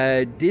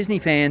Disney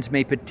fans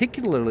may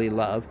particularly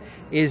love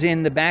is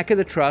in the back of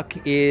the truck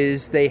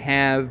is they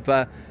have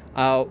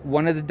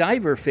one of the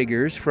diver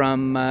figures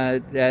from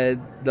the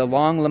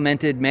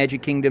long-lamented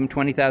Magic Kingdom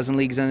 20,000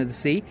 Leagues Under the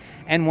Sea,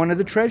 and one of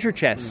the treasure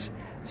chests.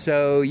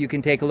 So you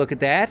can take a look at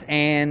that,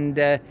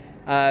 and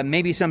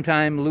maybe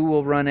sometime Lou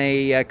will run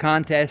a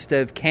contest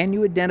of can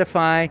you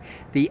identify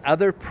the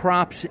other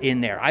props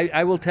in there.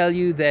 I will tell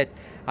you that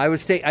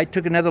I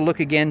took another look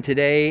again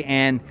today,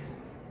 and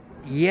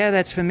yeah,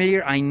 that's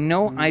familiar. I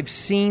know I've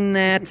seen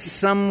that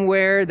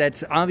somewhere.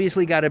 That's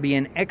obviously got to be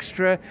an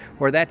extra,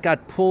 or that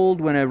got pulled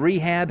when a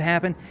rehab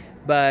happened,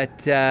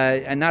 but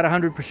I'm not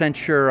 100%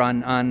 sure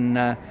on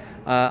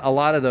a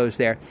lot of those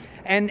there.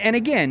 And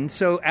again,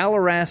 so Al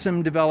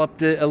Erasum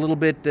developed a little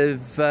bit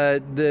of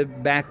the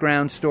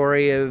background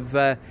story of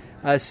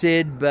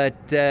Sid,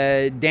 but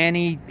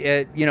Danny,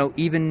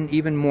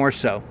 even more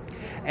so.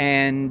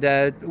 and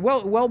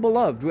well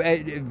beloved.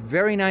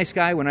 Very nice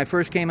guy. When I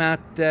first came out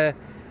to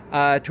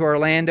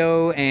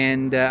Orlando,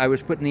 and I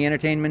was put in the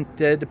entertainment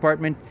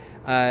department,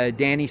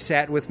 Danny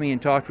sat with me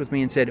and talked with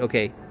me and said,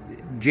 "Okay,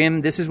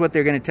 Jim, this is what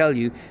they're going to tell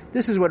you.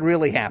 This is what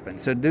really happened.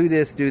 So do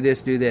this, do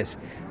this, do this."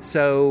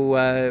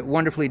 So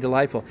wonderfully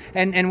delightful.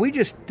 And we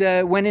just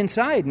went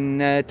inside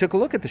and took a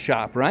look at the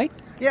shop, right?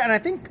 Yeah, and I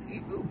think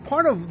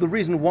part of the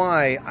reason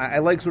why I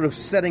like sort of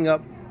setting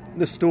up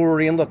the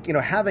story and look,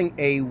 having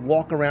a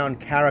walk-around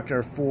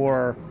character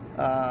for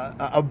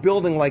a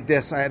building like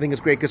this, I think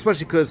is great,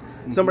 especially because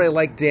somebody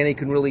like Danny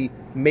can really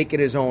make it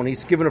his own.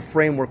 He's given a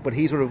framework, but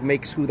he sort of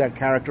makes who that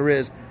character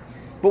is.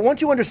 But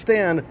once you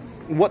understand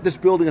what this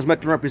building is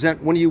meant to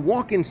represent, when you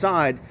walk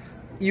inside,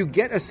 you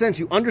get a sense,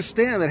 you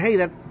understand that, hey,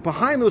 that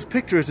behind those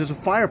pictures is a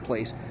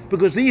fireplace,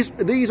 because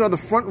these are the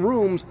front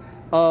rooms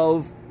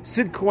of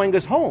Sid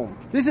Cahuenga's home.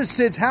 This is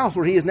Sid's house,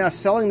 where he is now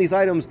selling these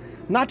items,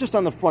 not just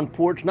on the front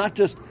porch, not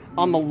just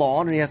on the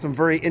lawn, and he has some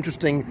very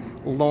interesting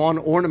lawn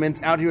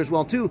ornaments out here as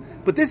well, too.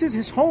 But this is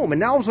his home,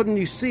 and now all of a sudden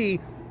you see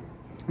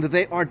that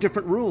they are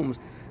different rooms.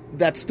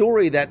 That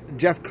story that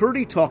Jeff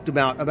Curdy talked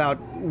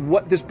about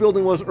what this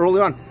building was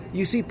early on,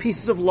 you see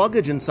pieces of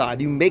luggage inside.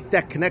 You make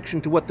that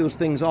connection to what those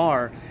things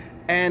are.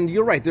 And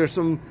you're right, there's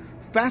some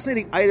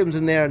fascinating items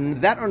in there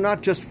that are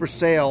not just for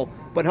sale,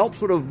 but help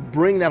sort of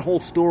bring that whole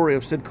story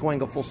of Sid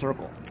Cahuenga full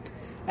circle.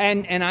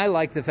 And I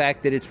like the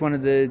fact that it's one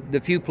of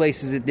the few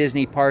places at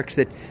Disney parks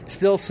that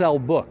still sell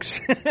books.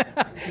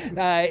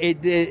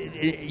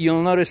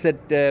 You'll notice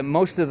that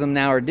most of them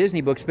now are Disney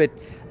books, but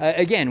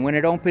again, when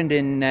it opened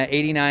in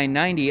 89,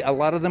 90, a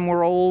lot of them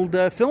were old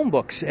film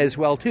books as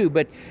well, too.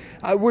 But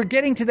we're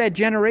getting to that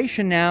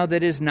generation now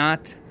that is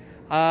not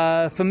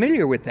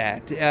familiar with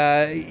that.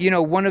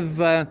 One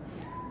of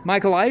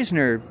Michael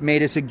Eisner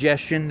made a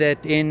suggestion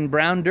that in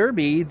Brown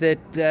Derby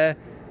that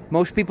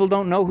most people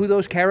don't know who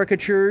those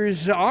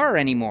caricatures are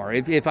anymore.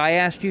 If I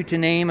asked you to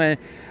name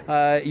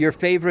your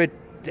favorite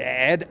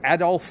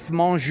Adolphe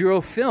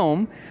Mongeau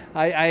film,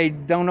 I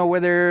don't know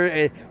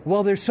whether...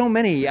 there's so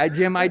many,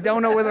 Jim. I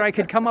don't know whether I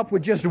could come up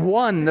with just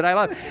one that I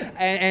love.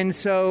 And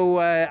so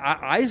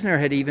Eisner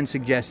had even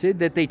suggested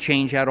that they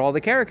change out all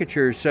the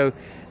caricatures so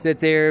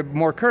that they're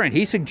more current.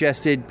 He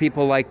suggested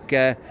people like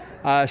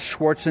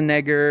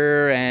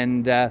Schwarzenegger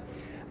and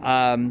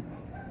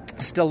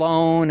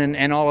Stallone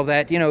and all of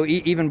that,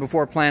 even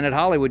before Planet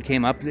Hollywood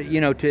came up,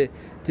 to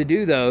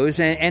do those.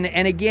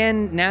 And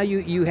again, now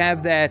you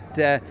have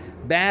that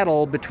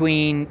battle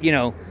between,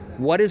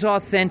 what is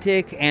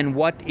authentic and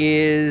what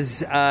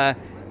is,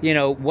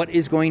 what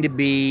is going to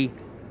be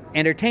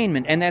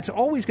entertainment. And that's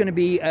always going to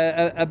be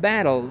a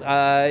battle.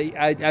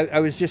 I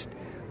was just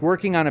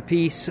working on a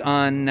piece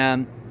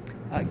on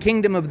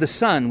Kingdom of the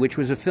Sun, which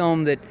was a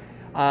film that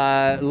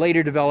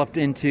later developed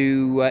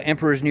into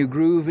Emperor's New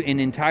Groove in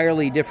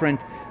entirely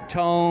different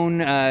tone,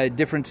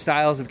 different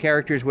styles of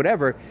characters,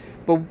 whatever.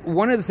 But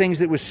one of the things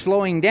that was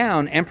slowing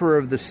down Emperor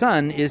of the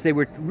Sun is they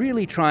were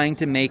really trying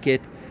to make it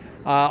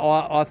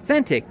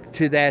authentic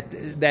to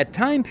that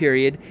time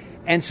period,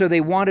 and so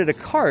they wanted a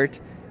cart,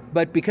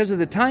 but because of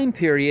the time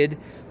period,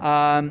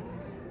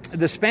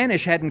 the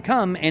Spanish hadn't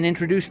come and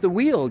introduced the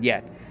wheel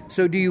yet.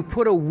 So do you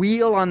put a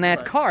wheel on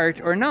that cart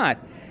or not?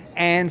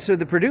 And so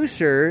the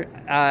producer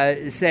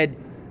said,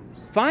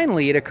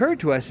 finally, it occurred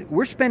to us,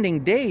 we're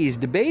spending days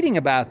debating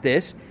about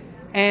this,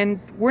 and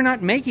we're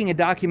not making a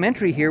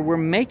documentary here, we're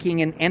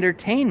making an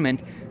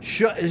entertainment.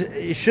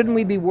 Shouldn't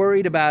we be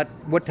worried about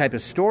what type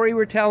of story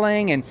we're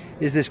telling, and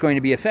is this going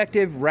to be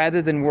effective,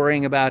 rather than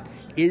worrying about,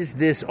 is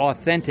this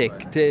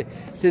authentic to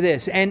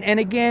this? And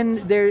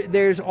again,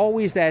 there's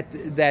always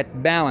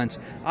that balance.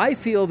 I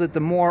feel that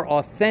the more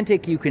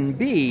authentic you can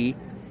be,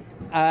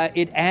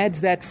 it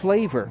adds that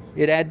flavor.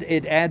 It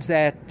adds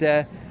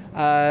that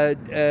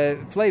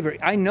flavor.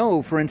 I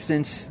know, for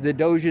instance, the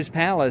Doge's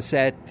Palace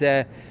at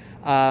the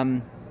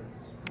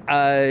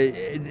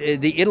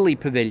Italy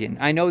Pavilion.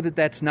 I know that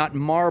that's not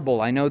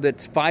marble. I know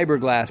that's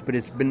fiberglass, but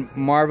it's been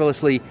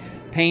marvelously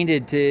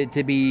painted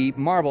to be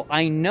marble.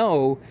 I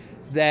know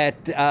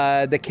that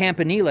the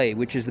Campanile,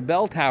 which is the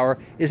bell tower,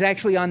 is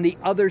actually on the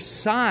other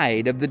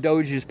side of the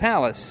Doge's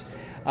Palace.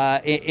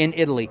 In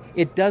Italy.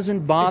 It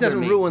doesn't bother me. It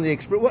doesn't ruin the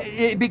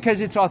experience.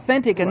 Because it's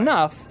authentic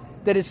enough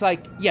that it's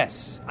like,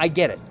 yes, I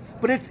get it.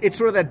 But it's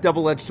sort of that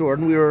double-edged sword,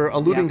 and we were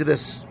alluding to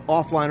this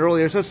offline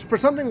earlier. So for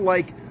something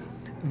like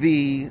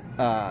the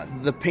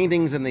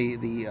paintings and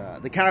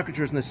the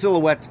caricatures and the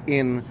silhouettes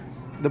in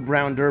the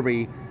Brown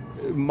Derby,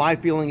 my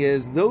feeling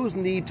is those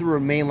need to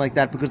remain like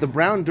that, because the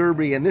Brown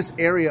Derby and this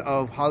area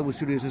of Hollywood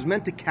Studios is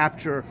meant to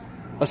capture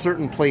a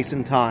certain place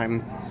in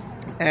time.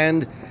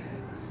 And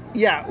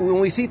yeah, when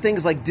we see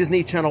things like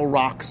Disney Channel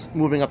rocks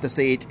moving up the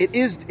stage, it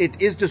is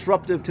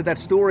disruptive to that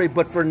story,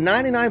 but for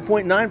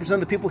 99.9%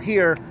 of the people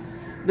here,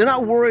 they're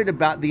not worried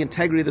about the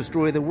integrity of the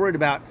story. They're worried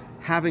about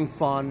having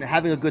fun,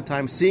 having a good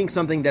time, seeing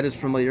something that is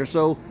familiar.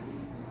 So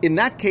in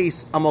that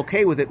case, I'm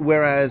okay with it,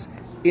 whereas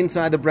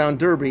inside the Brown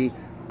Derby,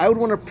 I would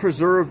want to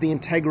preserve the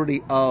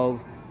integrity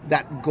of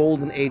that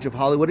golden age of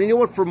Hollywood. And you know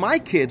what? For my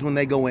kids, when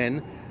they go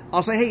in,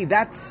 I'll say, hey,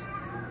 that's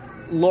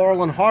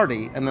Laurel and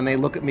Hardy. And then they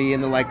look at me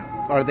and they're like,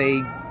 are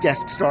they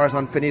guest stars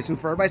on Phineas and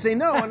Ferb? I say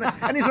no.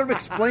 And you sort of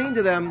explain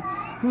to them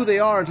who they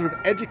are and sort of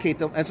educate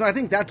them. And so I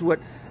think that's what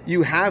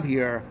you have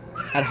here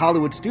at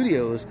Hollywood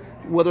Studios,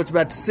 whether it's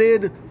about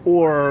Sid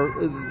or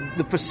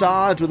the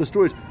facades or the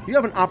stories. You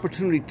have an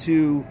opportunity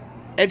to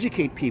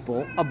educate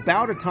people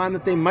about a time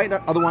that they might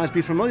not otherwise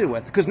be familiar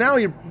with. Because now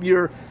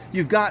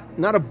you've got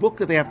not a book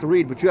that they have to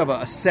read, but you have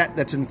a set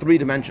that's in 3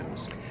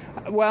 dimensions.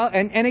 Well,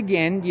 and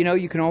again,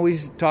 you can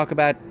always talk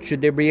about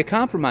should there be a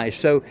compromise.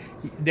 So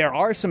there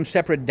are some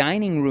separate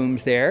dining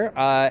rooms there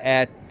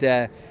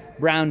at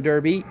Brown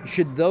Derby.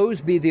 Should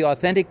those be the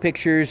authentic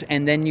pictures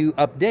and then you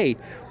update?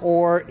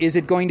 Or is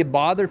it going to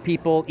bother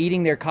people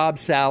eating their Cobb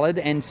salad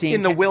and seeing...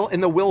 In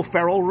the Will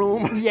Ferrell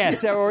room?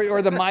 Yes,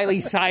 or the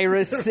Miley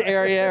Cyrus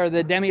area or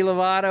the Demi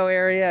Lovato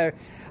area.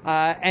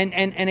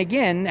 And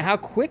again, how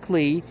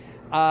quickly...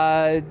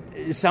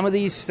 some of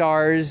these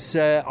stars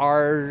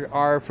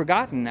are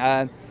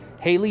forgotten.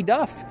 Haley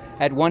Duff,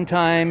 at one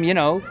time,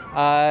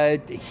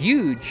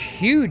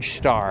 huge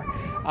star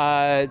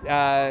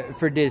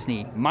for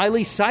Disney.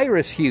 Miley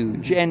Cyrus,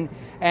 huge, and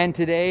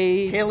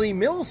today Haley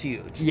Mills,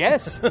 huge.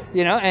 Yes,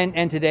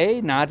 and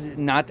today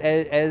not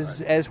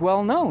as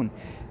well known.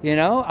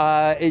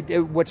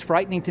 What's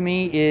frightening to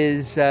me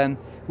is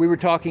we were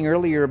talking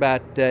earlier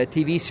about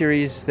TV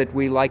series that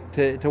we like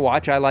to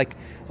watch. I like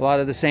a lot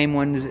of the same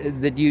ones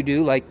that you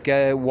do, like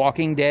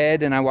Walking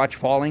Dead, and I watch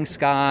Falling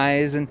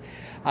Skies, and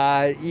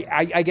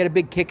I get a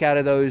big kick out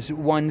of those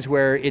ones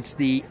where it's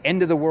the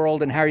end of the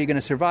world and how are you going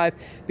to survive,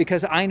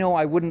 because I know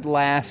I wouldn't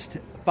last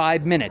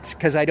 5 minutes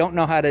because I don't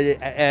know how to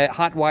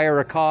hotwire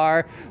a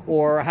car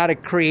or how to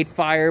create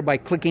fire by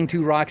clicking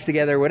 2 rocks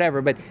together or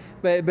whatever, but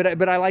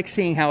I like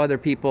seeing how other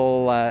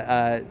people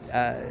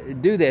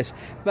do this.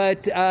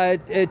 But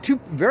 2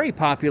 very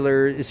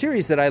popular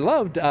series that I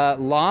loved,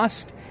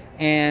 Lost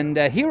and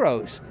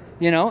Heroes,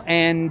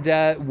 and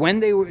when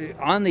they were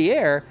on the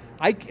air,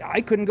 I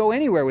couldn't go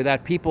anywhere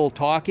without people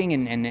talking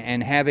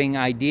and having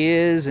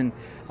ideas and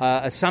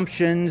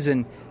assumptions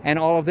and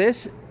all of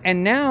this.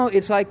 And now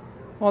it's like,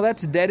 well,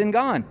 that's dead and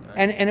gone.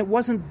 And it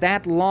wasn't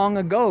that long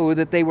ago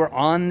that they were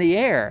on the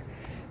air,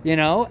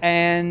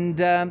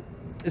 and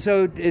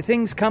so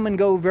things come and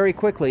go very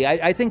quickly.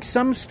 I think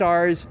some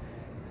stars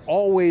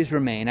always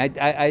remain.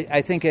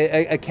 I think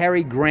a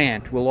Cary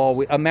Grant will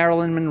always, a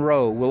Marilyn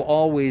Monroe will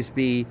always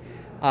be,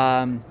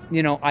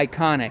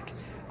 iconic.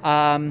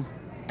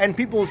 And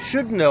people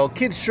should know.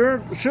 Kids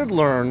should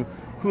learn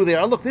who they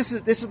are. Look, this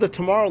is the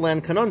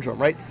Tomorrowland conundrum,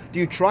 right? Do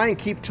you try and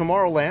keep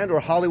Tomorrowland or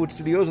Hollywood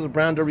Studios or the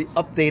Brown Derby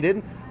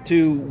updated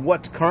to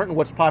what's current and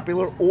what's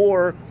popular,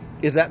 or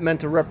is that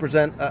meant to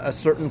represent a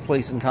certain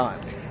place and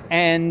time?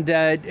 And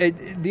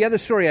the other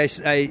story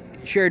I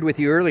shared with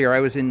you earlier,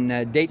 I was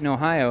in Dayton,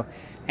 Ohio,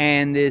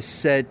 and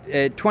this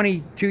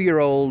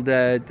 22-year-old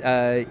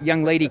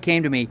young lady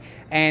came to me.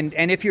 And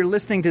if you're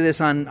listening to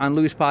this on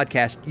Lou's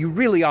podcast, you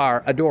really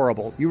are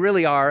adorable. You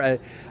really are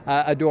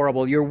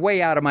adorable. You're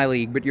way out of my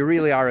league, but you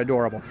really are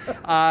adorable.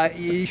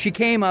 She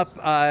came up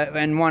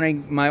and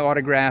wanting my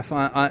autograph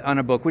on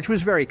a book, which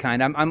was very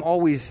kind. I'm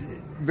always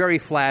very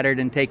flattered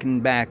and taken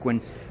back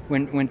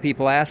when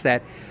people ask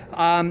that.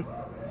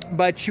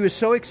 But she was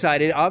so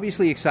excited,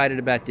 obviously excited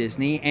about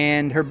Disney,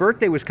 and her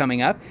birthday was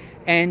coming up,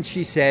 and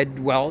she said,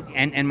 well,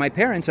 and my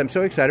parents, I'm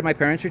so excited, my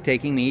parents are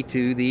taking me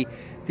to the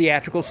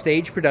theatrical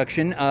stage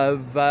production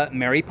of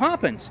Mary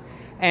Poppins.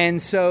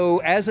 And so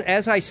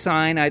as I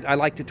sign, I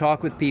like to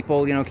talk with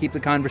people, keep the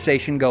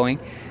conversation going.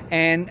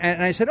 And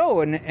I said,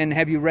 oh, and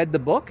have you read the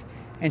book?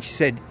 And she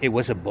said, it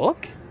was a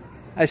book?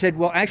 I said,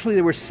 well, actually,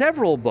 there were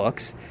several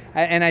books.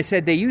 And I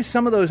said, they used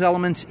some of those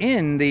elements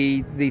in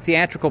the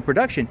theatrical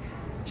production.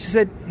 She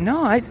said,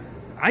 no,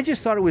 I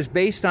just thought it was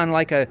based on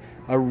like a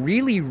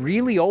really,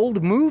 really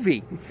old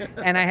movie.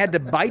 And I had to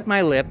bite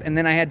my lip, and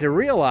then I had to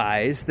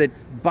realize that,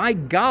 by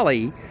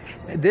golly,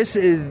 this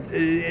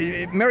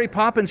is Mary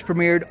Poppins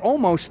premiered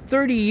almost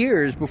 30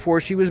 years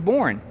before she was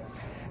born.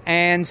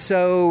 And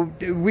so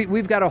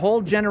we've got a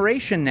whole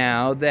generation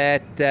now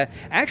that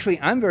actually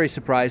I'm very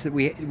surprised that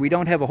we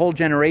don't have a whole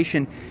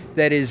generation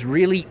that is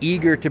really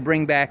eager to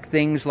bring back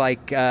things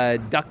like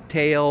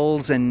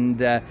DuckTales and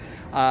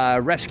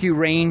Rescue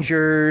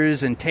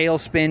Rangers and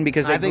Tailspin,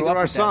 because I think there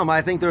are some.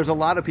 I think there's a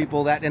lot of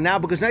people that, and now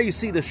because now you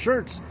see the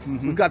shirts,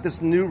 we've got this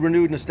new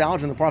renewed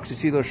nostalgia in the parks. You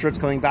see those shirts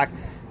coming back.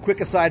 Quick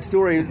aside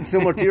story,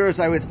 similar to yours.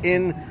 I was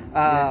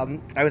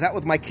out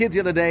with my kids the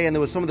other day, and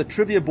there was some of the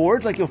trivia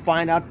boards like you'll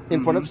find out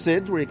in front of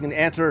Sid's, where you can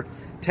answer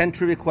 10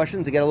 trivia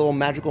questions to get a little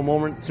magical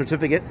moment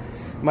certificate.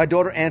 My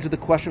daughter answered the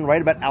question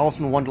right about Alice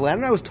in Wonderland,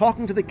 and I was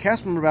talking to the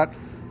cast member about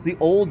the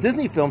old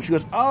Disney film. She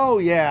goes, oh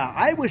yeah,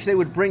 I wish they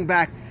would bring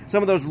back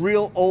some of those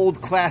real old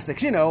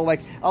classics,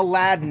 like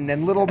Aladdin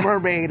and Little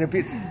Mermaid.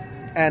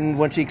 And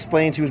when she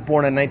explained she was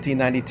born in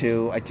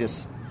 1992,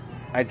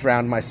 I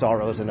drowned my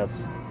sorrows in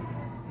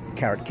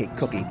carrot cake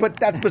cookie. But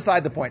that's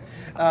beside the point.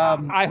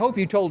 I hope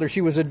you told her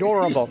she was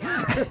adorable,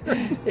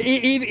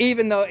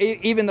 even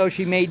though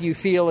she made you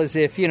feel as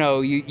if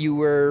you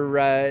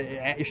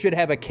were should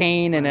have a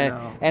cane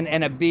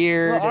and a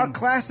beard. Well, our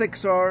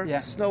classics are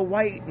Snow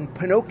White and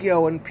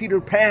Pinocchio and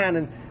Peter Pan,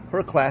 and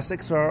her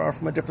classics are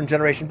from a different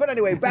generation. But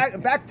anyway,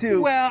 back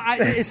to... Well,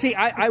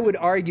 I would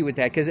argue with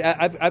that, because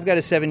I've got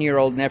a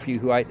 7-year-old nephew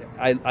who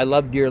I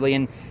love dearly,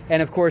 and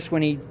of course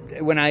when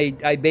I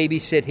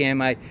babysit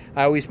him, I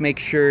always make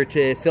sure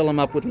to fill him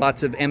up with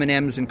lots of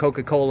M&Ms and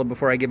Coca-Cola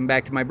before I give him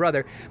back to my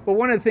brother. But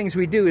one of the things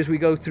we do is we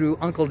go through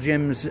Uncle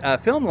Jim's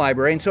film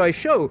library, and so I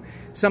show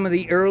some of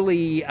the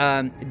early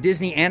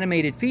Disney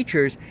animated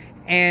features,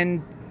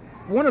 and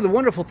one of the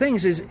wonderful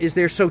things is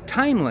they're so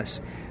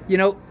timeless.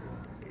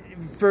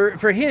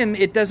 For him,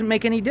 it doesn't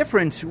make any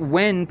difference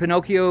when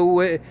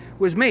Pinocchio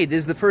was made. This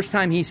is the first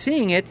time he's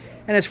seeing it,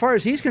 and as far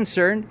as he's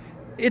concerned,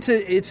 it's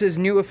as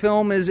new a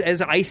film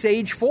as Ice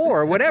Age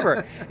 4 or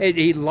whatever.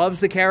 He loves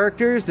the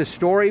characters, the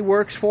story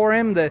works for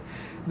him,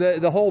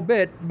 the whole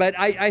bit. But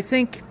I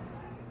think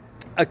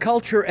a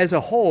culture as a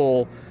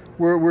whole,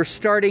 we're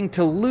starting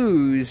to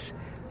lose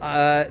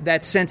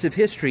that sense of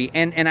history.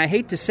 And I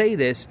hate to say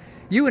this,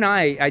 you and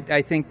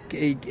I think,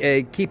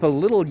 keep a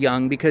little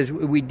young, because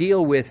we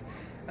deal with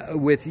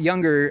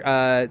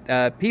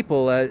younger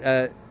people.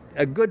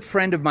 A good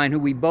friend of mine who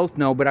we both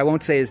know, but I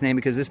won't say his name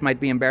because this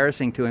might be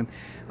embarrassing to him,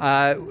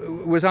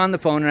 was on the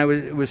phone, and I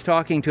was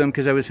talking to him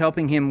because I was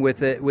helping him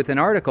with an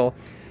article,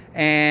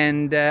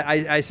 and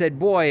I said,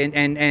 boy,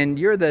 and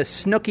you're the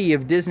Snooki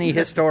of Disney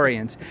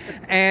historians.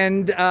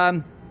 And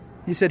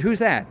he said, who's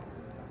that?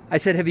 I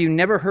said, have you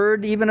never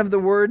heard even of the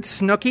word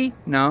Snooki?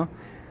 No.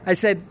 I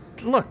said,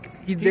 look,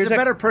 he's a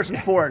better person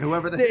for it,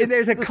 whoever that is.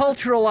 There's a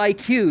cultural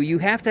IQ. You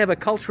have to have a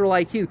cultural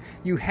IQ.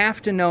 You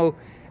have to know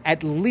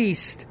at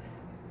least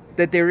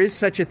that there is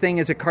such a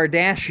thing as a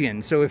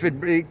Kardashian. So if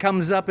it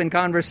comes up in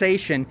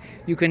conversation,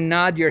 you can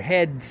nod your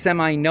head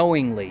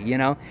semi-knowingly,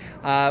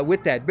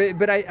 with that.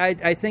 But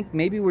I think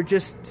maybe we're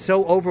just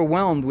so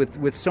overwhelmed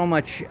with so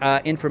much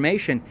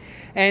information.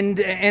 And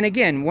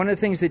again, one of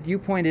the things that you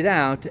pointed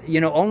out,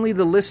 only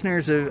the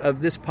listeners of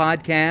this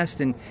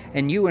podcast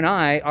and you and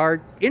I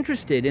are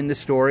interested in the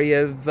story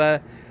of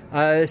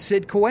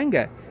Sid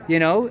Cahuenga,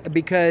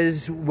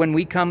 because when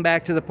we come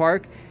back to the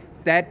park,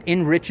 that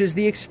enriches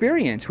the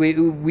experience.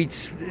 We've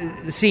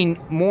seen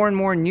more and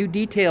more new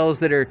details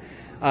that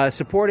are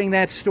supporting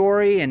that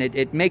story, and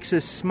it makes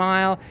us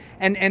smile.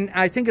 And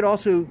I think it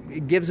also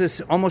gives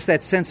us almost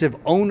that sense of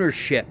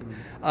ownership,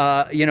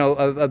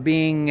 of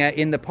being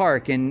in the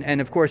park,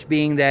 and of course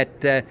being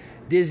that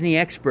Disney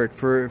expert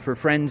for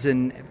friends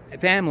and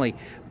family.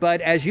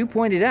 But as you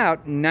pointed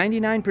out,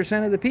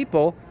 99% of the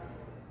people,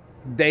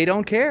 they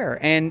don't care.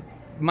 And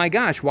my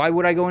gosh, why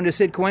would I go into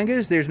Sid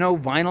Cahuenga's? There's no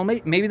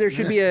vinyl. Maybe there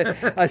should be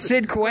a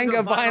Sid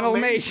Cahuenga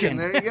vinylmation.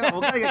 There you go.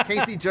 We'll gotta get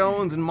Casey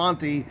Jones and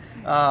Monty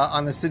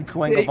on the Sid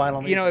Cahuenga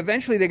vinylmation.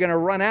 Eventually they're going to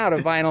run out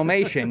of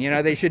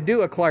vinylmation. They should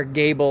do a Clark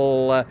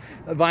Gable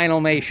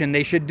vinylmation.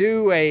 They should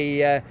do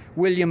a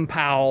William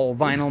Powell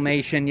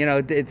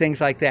vinylmation. Things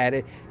like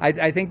that.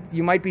 I think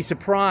you might be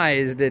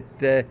surprised at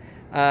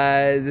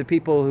the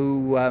people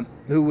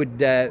who would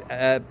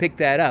pick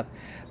that up.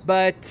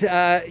 But,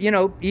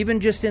 even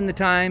just in the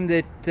time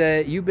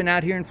that you've been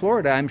out here in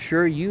Florida, I'm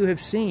sure you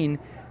have seen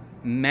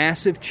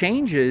massive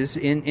changes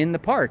in the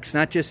parks.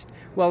 Not just,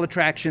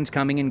 attractions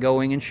coming and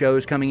going and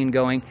shows coming and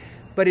going,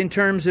 but in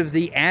terms of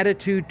the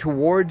attitude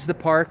towards the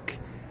park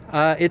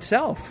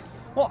itself.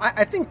 Well,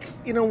 I think,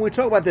 when we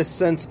talk about this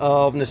sense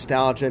of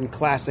nostalgia and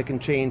classic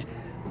and change,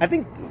 I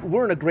think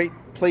we're in a great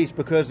place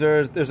because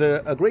there's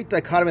a great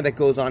dichotomy that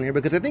goes on here,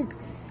 because I think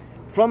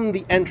from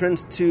the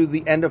entrance to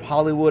the end of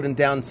Hollywood and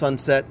down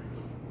Sunset,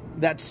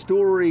 that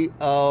story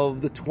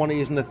of the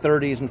 20s and the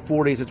 30s and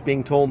 40s that's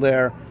being told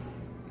there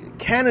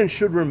can and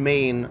should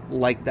remain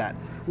like that.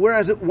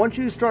 Whereas once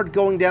you start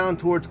going down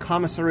towards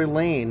Commissary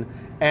Lane,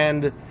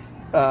 and the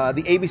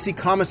ABC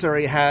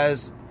commissary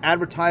has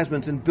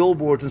advertisements and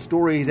billboards and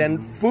stories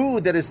and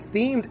food that is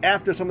themed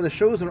after some of the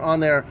shows that are on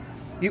there,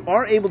 you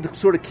are able to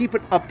sort of keep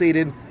it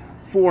updated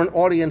for an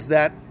audience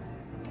that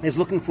is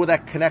looking for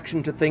that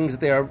connection to things that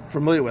they are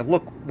familiar with.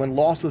 Look, when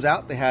Lost was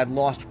out, they had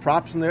Lost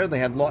props in there. They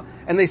had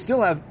and they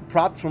still have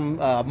props from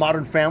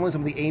Modern Family,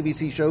 some of the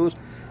ABC shows.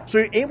 So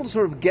you're able to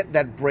sort of get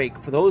that break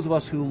for those of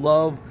us who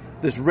love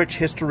this rich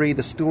history,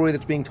 the story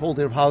that's being told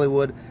here of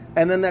Hollywood,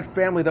 and then that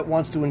family that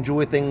wants to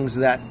enjoy things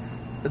that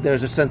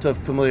there's a sense of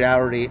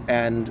familiarity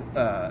and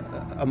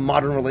a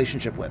modern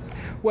relationship with.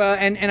 Well,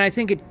 and I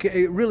think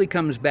it really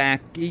comes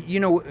back,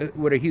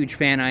 what a huge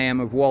fan I am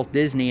of Walt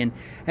Disney, and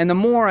the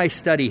more I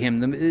study him,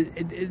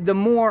 the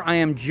more I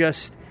am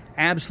just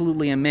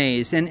absolutely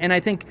amazed. And I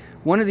think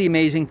one of the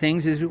amazing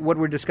things is what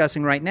we're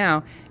discussing right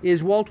now,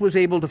 is Walt was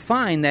able to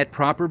find that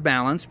proper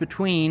balance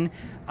between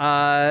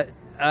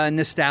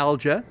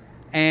nostalgia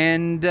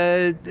and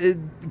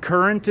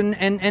current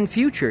and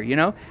future.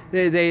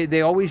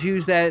 They always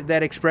use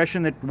that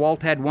expression that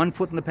Walt had one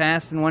foot in the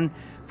past and one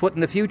foot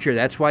in the future.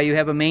 That's why you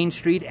have a Main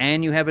Street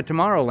and you have a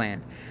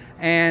Tomorrowland.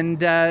 and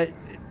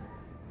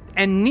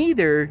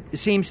neither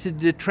seems to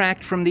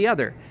detract from the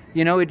other.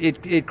 You know,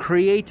 it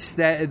creates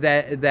that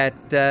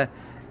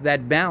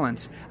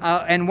balance.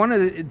 And one of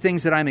the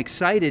things that I'm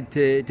excited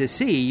to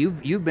see,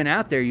 you've been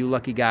out there, you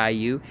lucky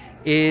guy,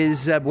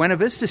 is Buena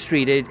Vista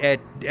Street at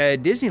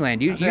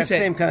Disneyland. You that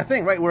same kind of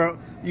thing, right? Where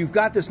you've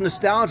got this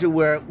nostalgia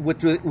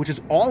which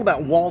is all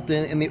about Walt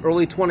in the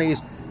early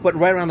 20s, but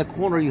right around the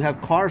corner you have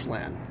Cars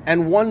Land.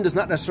 And one does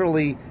not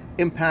necessarily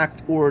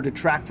impact or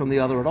detract from the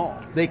other at all.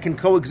 They can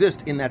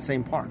coexist in that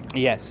same park.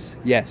 Yes.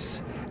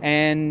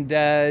 And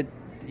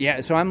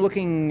so I'm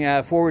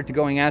looking forward to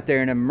going out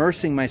there and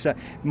immersing myself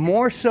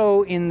more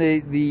so in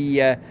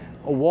the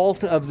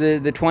Walt of the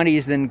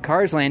 20s than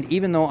Cars Land,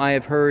 even though I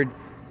have heard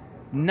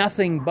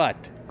nothing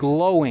but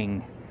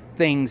glowing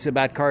things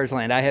about Cars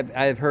Land. I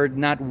have heard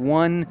not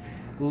one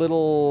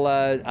little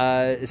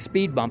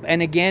speed bump.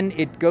 And again,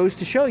 it goes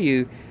to show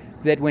you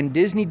that when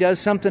Disney does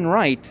something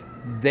right,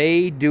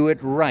 they do it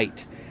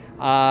right.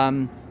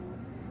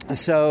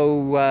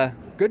 So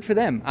good for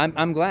them.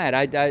 I'm glad.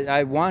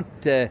 I want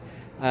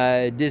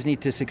Disney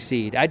to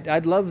succeed.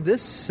 I'd love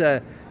this.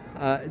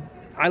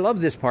 I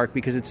love this park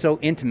because it's so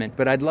intimate,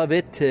 but I'd love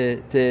it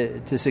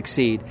to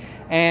succeed.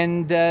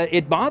 And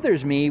it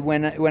bothers me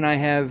when I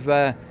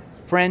have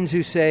friends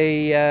who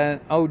say,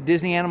 "Oh,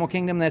 Disney Animal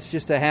Kingdom, that's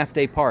just a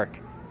half-day park."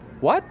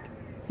 What?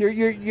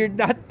 You're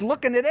not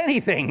looking at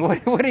anything.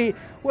 What are you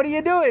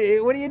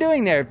doing? What are you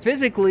doing there?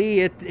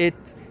 Physically,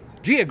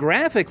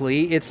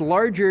 geographically, it's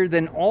larger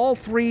than all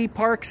three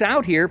parks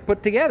out here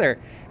put together.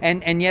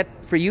 And yet,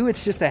 for you,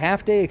 it's just a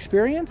half-day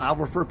experience? I'll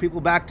refer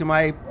people back to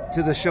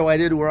the show I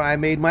did where I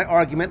made my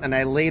argument and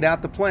I laid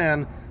out the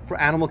plan for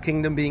Animal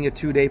Kingdom being a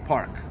 2-day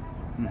park.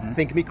 Mm-hmm.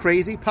 Think me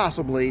crazy?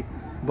 Possibly,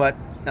 but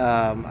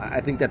I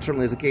think that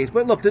certainly is the case.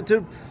 But look,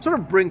 to sort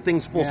of bring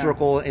things full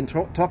circle and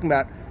talking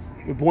about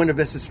Buena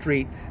Vista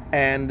Street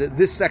and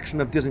this section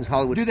of Disney's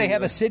Hollywood Studios. Do they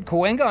have a Sid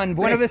Cahuenga on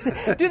Buena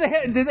Vista? Do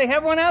they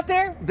have one out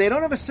there? They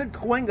don't have a Sid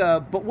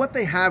Cahuenga, but what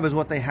they have is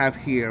what they have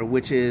here,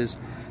 which is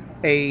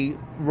a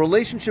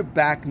relationship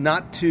back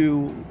not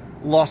to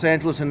Los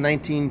Angeles in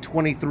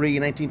 1923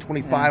 and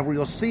 1925, where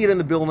you'll see it in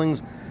the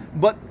buildings,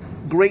 but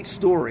great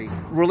story.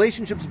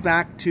 Relationships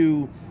back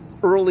to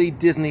early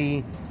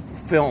Disney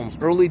films,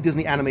 early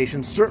Disney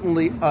animation,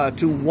 certainly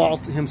to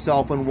Walt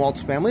himself and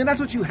Walt's family, and that's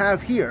what you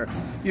have here.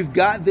 You've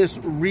got this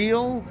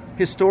real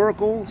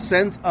historical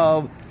sense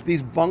of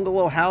these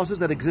bungalow houses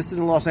that existed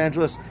in Los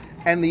Angeles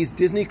and these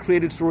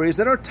Disney-created stories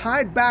that are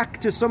tied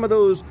back to some of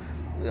those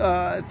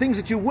things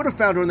that you would have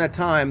found during that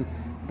time,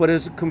 but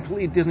is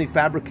completely Disney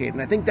fabricated.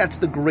 And I think that's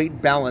the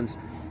great balance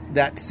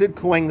that Sid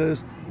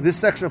Cahuenga's, this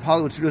section of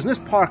Hollywood Studios, and this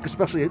park,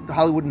 especially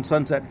Hollywood and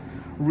Sunset,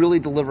 really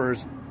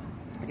delivers,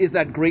 is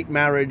that great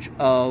marriage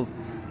of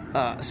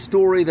a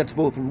story that's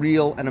both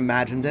real and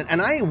imagined.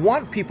 And I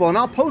want people, and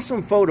I'll post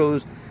some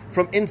photos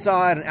from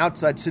inside and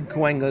outside Sid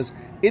Cahuenga's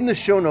in the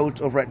show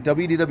notes over at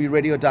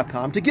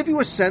WDWradio.com to give you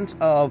a sense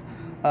of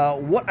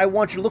what I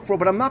want you to look for,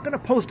 but I'm not going to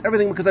post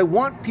everything because I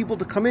want people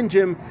to come in,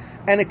 Jim,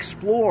 and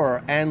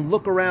explore and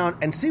look around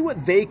and see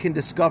what they can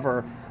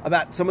discover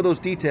about some of those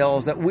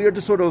details that we are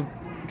just sort of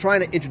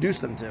trying to introduce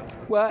them to.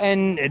 Well,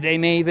 and they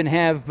may even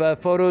have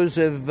photos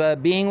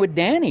of being with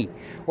Danny,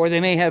 or they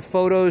may have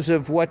photos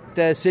of what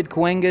Sid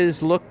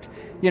Cahuenga's looked,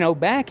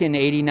 back in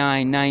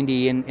 89,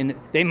 90, and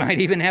they might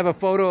even have a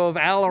photo of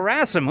Al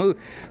Erasum,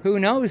 who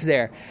knows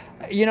there.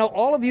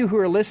 All of you who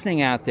are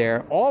listening out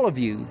there, all of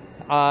you,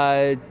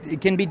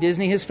 can be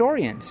Disney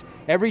historians.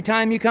 Every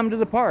time you come to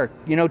the park,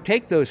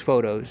 take those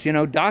photos,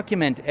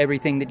 document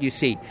everything that you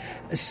see.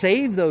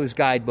 Save those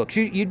guidebooks.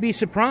 You'd be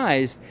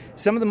surprised.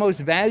 Some of the most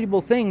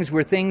valuable things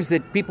were things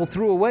that people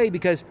threw away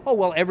because,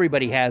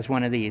 everybody has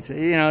one of these.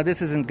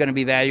 This isn't going to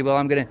be valuable.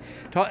 I'm going to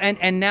talk.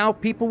 And now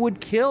people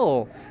would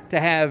kill to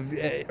have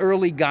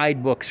early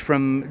guidebooks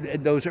from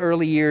those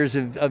early years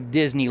of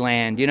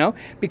Disneyland,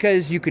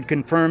 because you could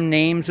confirm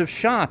names of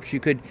shops. You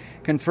could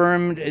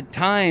confirm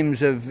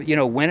times of,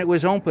 when it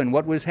was open,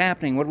 what was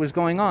happening, what was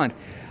going on.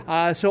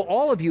 So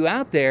all of you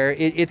out there,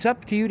 it's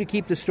up to you to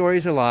keep the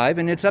stories alive,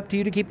 and it's up to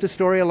you to keep the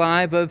story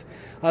alive of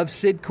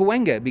Sid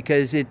Cahuenga,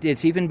 because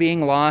it's even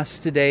being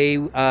lost today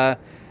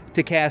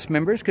to cast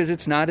members because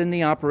it's not in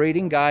the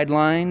operating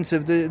guidelines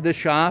of the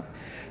shop.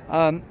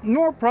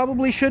 Nor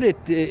probably should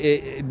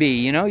it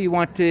be. You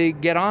want to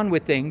get on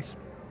with things.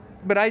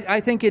 But I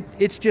think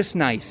it's just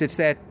nice. It's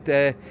that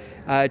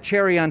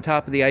cherry on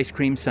top of the ice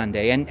cream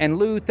sundae. And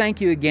Lou,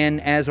 thank you again,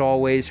 as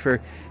always,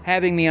 for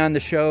having me on the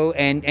show.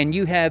 And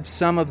you have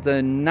some of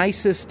the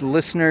nicest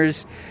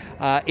listeners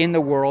in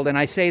the world. And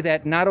I say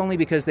that not only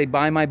because they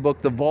buy my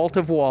book, The Vault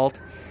of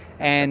Walt,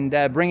 and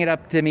bring it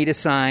up to me to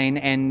sign.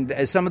 And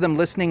some of them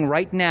listening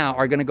right now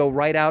are going to go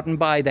right out and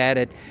buy that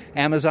at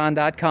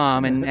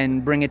Amazon.com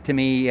and bring it to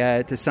me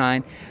to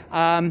sign.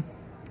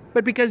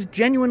 But because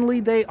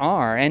genuinely they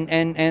are,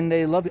 and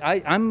they love it.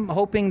 I'm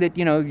hoping that,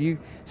 you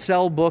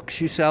sell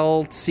books, you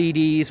sell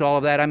CDs, all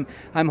of that.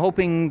 I'm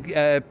hoping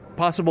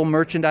possible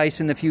merchandise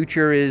in the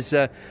future is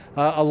a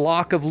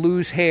lock of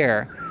Lou's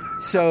hair.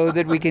 so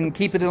that we can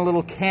keep it in a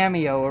little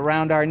cameo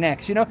around our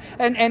necks, you know?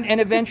 And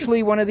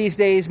eventually one of these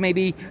days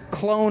maybe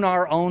clone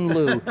our own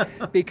Lou,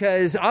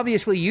 because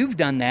obviously you've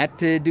done that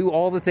to do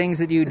all the things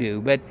that you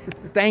do. But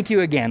thank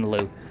you again,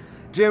 Lou.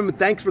 Jim,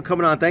 thanks for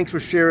coming on. Thanks for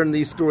sharing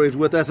these stories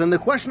with us. And the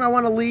question I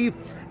want to leave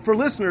for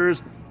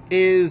listeners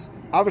is,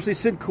 obviously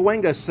Sid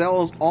Cahuenga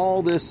sells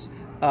all this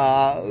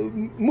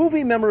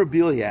movie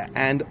memorabilia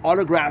and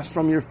autographs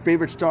from your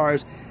favorite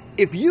stars.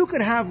 If you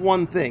could have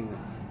one thing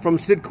from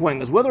Sid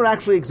Cahuenga's, whether it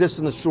actually exists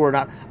in the store or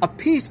not, a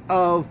piece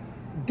of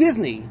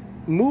Disney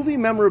movie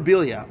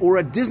memorabilia or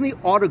a Disney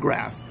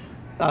autograph,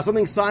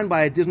 something signed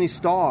by a Disney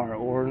star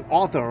or an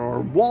author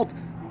or Walt,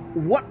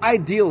 what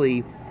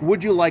ideally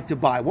would you like to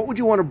buy? What would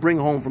you want to bring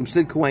home from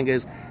Sid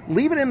Cahuenga's?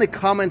 Leave it in the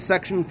comment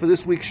section for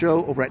this week's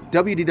show over at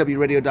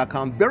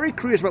WDWRadio.com. Very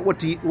curious about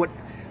what you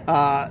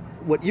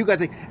guys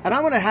think. And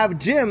I'm going to have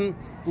Jim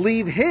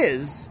leave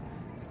his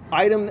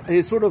item,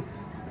 his sort of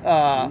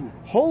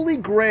holy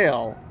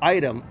grail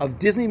item of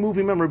Disney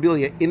movie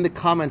memorabilia in the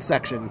comment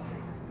section.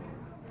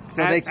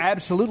 So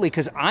absolutely,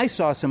 because I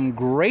saw some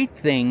great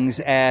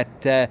things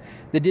at the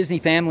Disney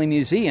Family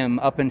Museum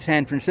up in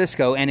San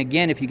Francisco. And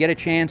again, if you get a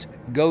chance,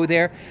 go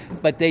there.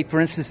 But they, for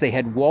instance, they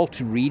had Walt's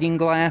reading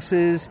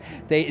glasses.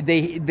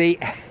 They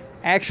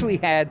actually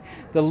had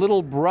the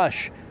little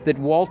brush that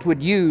Walt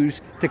would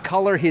use to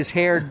color his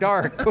hair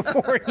dark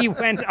before he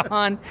went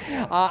on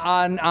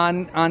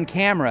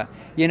camera,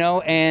 you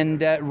know.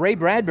 And Ray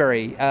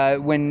Bradbury,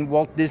 when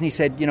Walt Disney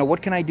said, you know,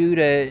 what can I do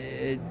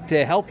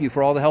to help you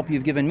for all the help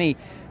you've given me?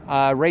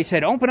 Ray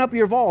said, open up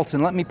your vaults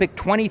and let me pick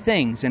 20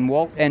 things.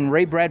 And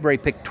Ray Bradbury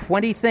picked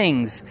 20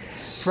 things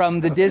from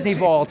the Disney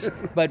vaults,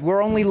 but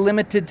we're only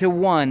limited to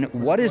one.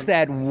 What is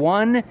that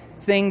one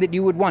thing that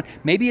you would want?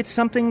 Maybe it's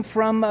something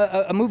from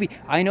a movie.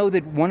 I know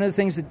that one of the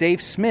things that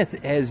Dave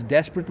Smith has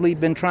desperately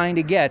been trying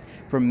to get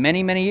for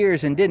many, many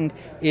years and didn't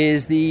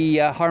is the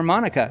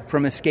harmonica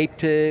from Escape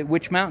to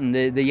Witch Mountain.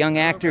 The young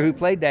actor who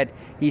played that,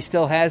 he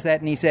still has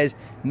that, and he says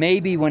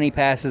maybe when he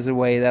passes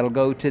away that'll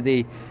go to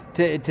the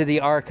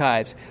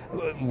archives.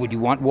 Would you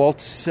want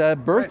Walt's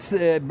not birth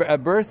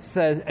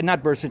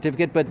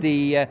certificate, but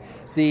the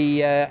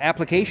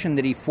application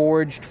that he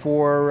forged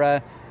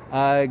for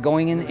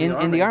going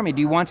in the Army?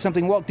 Do you want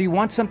something, Walt? Do you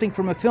want something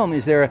from a film?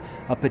 Is there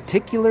a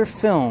particular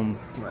film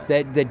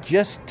that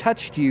just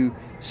touched you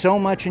so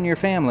much in your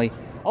family?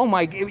 Oh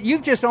my,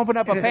 you've just opened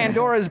up a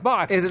Pandora's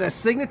box. Is it a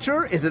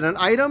signature? Is it an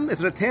item?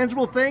 Is it a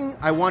tangible thing?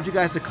 I want you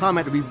guys to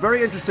comment. It'll be a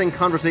very interesting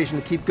conversation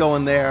to keep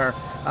going there.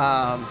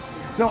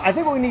 So I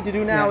think what we need to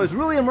do now is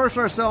really immerse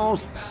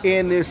ourselves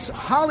in this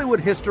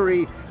Hollywood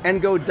history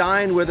and go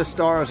dine where the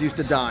stars used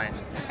to dine.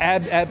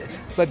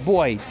 But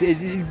boy,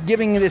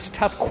 giving this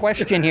tough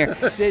question here,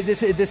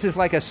 this is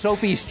like a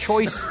Sophie's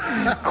Choice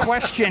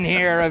question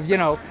here of, you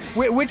know,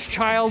 which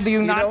child do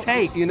you not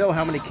take? You know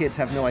how many kids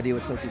have no idea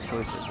what Sophie's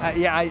Choice is, right?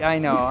 Yeah, I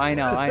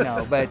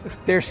know. But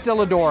they're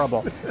still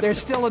adorable. They're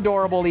still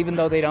adorable even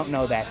though they don't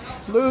know that.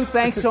 Lou,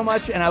 thanks so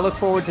much, and I look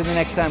forward to the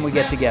next time we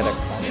get together.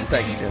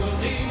 Thanks, Jim.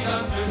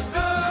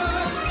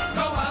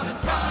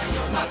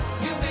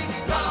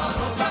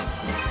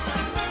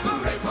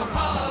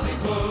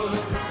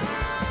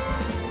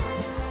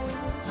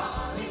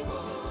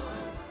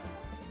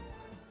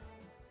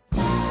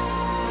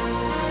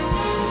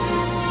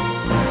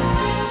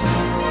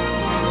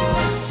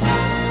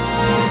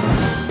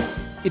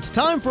 It's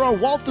time for our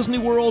Walt Disney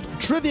World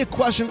Trivia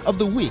Question of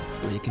the Week,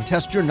 where you can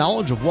test your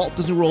knowledge of Walt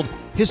Disney World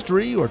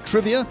history or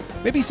trivia,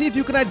 maybe see if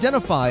you can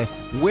identify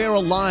where a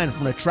line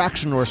from an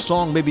attraction or a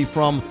song may be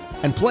from,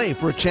 and play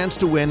for a chance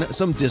to win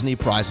some Disney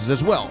prizes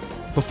as well.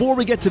 Before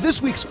we get to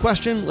this week's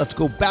question, let's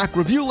go back,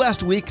 review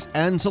last week's,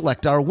 and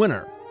select our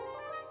winner.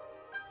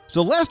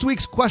 So last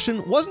week's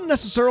question wasn't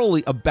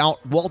necessarily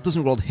about Walt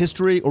Disney World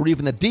history or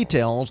even the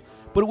details,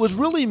 but it was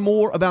really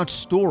more about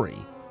story.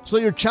 So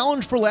your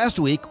challenge for last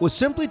week was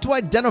simply to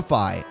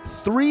identify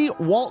 3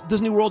 Walt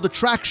Disney World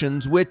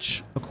attractions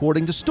which,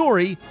 according to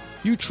story,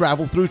 you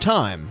travel through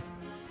time.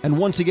 And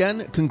once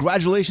again,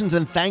 congratulations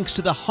and thanks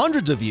to the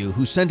hundreds of you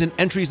who sent in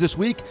entries this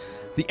week.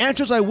 The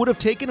answers I would have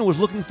taken and was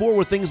looking for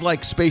were things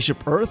like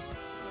Spaceship Earth,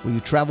 where you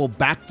travel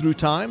back through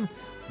time,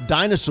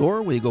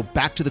 Dinosaur, where you go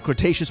back to the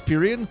Cretaceous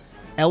period,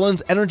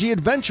 Ellen's Energy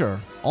Adventure,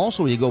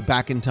 also where you go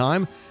back in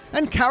time,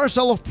 and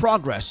Carousel of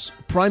Progress,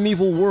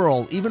 Primeval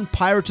World, even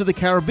Pirates of the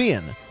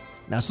Caribbean.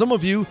 Now, some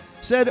of you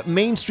said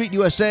Main Street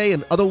USA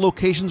and other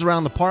locations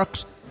around the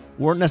parks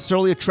weren't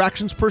necessarily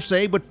attractions per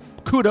se, but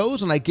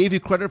kudos, and I gave you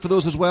credit for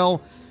those as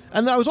well.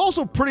 And I was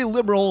also pretty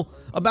liberal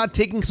about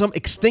taking some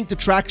extinct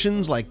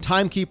attractions like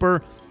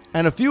Timekeeper,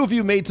 and a few of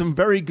you made some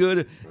very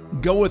good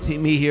go with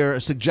me here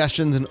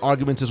suggestions and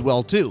arguments as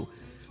well, too.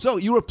 So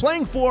you were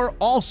playing for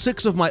all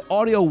 6 of my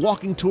audio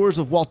walking tours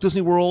of Walt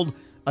Disney World,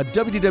 a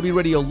WDW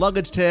Radio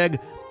luggage tag,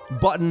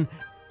 button,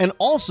 and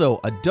also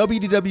a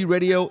WDW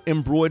Radio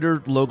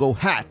embroidered logo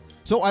hat.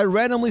 So I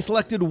randomly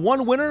selected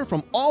one winner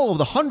from all of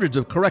the hundreds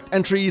of correct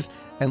entries,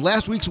 and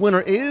last week's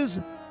winner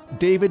is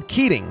David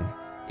Keating.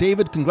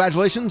 David,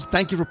 congratulations.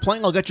 Thank you for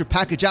playing. I'll get your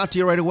package out to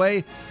you right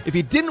away. If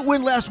you didn't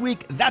win last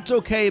week, that's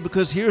okay,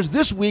 because here's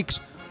this week's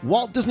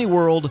Walt Disney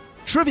World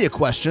trivia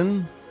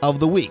question of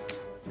the week.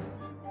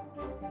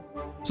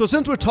 So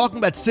since we're talking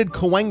about Sid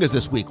Cahuengas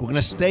this week, we're going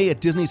to stay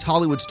at Disney's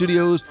Hollywood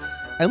Studios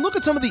and look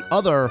at some of the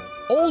other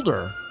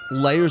older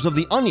layers of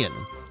the onion.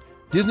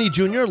 Disney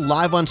Junior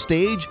Live on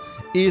Stage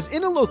is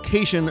in a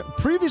location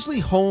previously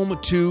home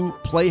to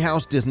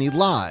Playhouse Disney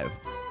Live.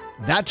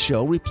 That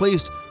show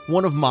replaced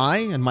one of my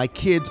and my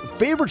kids'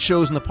 favorite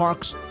shows in the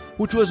parks,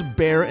 which was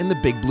Bear in the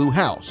Big Blue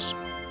House.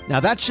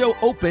 Now that show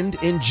opened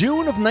in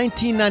June of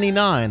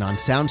 1999 on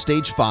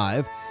Soundstage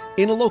 5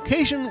 in a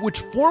location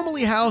which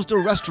formerly housed a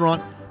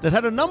restaurant that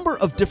had a number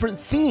of different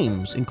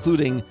themes,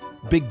 including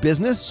Big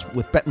Business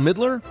with Bette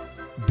Midler,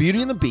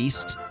 Beauty and the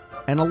Beast,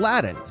 and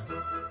Aladdin.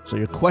 So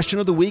your question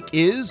of the week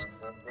is,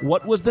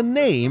 what was the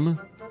name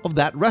of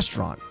that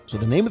restaurant? So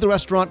the name of the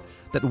restaurant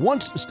that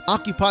once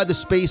occupied the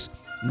space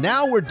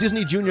now where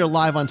Disney Junior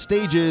Live on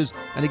Stage is,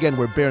 and again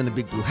where Bear in the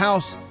Big Blue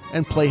House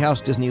and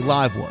Playhouse Disney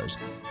Live was.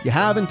 You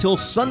have until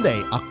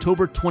Sunday,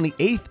 October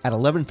 28th at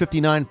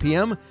 11:59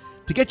 p.m.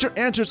 to get your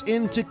answers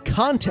into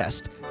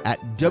contest at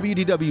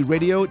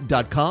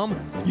WDWRadio.com.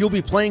 You'll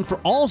be playing for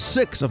all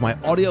 6 of my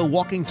audio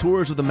walking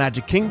tours of the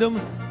Magic Kingdom,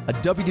 a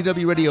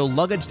WDW Radio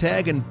luggage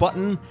tag and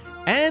button,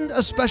 and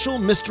a special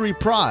mystery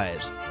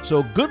prize.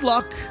 So good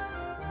luck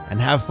and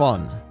have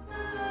fun.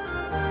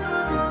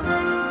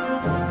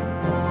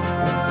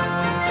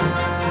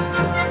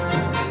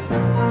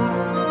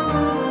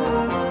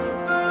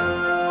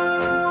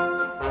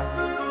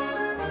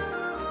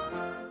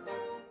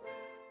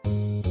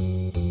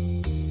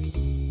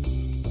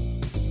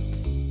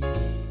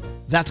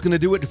 That's going to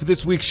do it for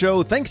this week's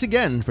show. Thanks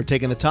again for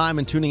taking the time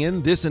and tuning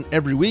in this and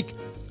every week.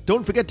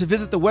 Don't forget to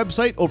visit the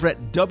website over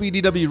at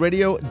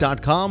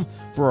WDWRadio.com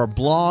for our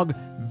blog,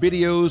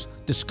 videos,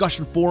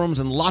 discussion forums,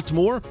 and lots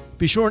more.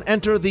 Be sure and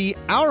enter the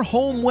Our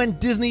Home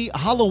Went Disney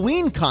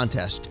Halloween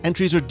contest.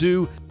 Entries are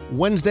due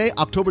Wednesday,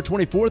 October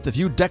 24th. If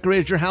you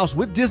decorated your house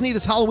with Disney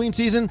this Halloween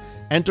season,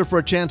 enter for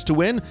a chance to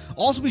win.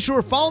 Also be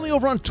sure to follow me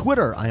over on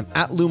Twitter. I am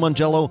at Lou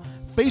Mongello.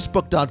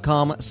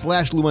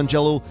 Facebook.com/Lou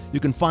Mongello. You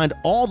can find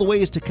all the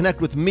ways to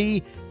connect with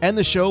me and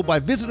the show by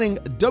visiting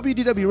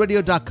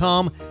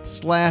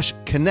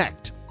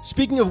WDWRadio.com/connect.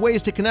 Speaking of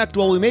ways to connect,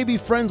 while we may be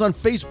friends on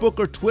Facebook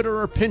or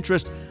Twitter or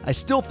Pinterest, I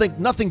still think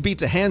nothing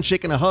beats a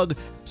handshake and a hug.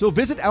 So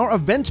visit our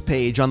events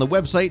page on the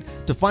website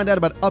to find out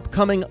about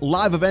upcoming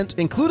live events,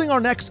 including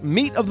our next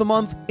Meet of the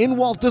Month in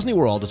Walt Disney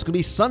World. It's going to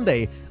be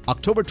Sunday,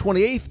 October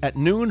 28th at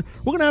noon.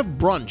 We're going to have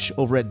brunch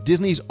over at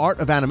Disney's Art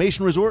of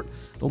Animation Resort.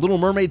 The Little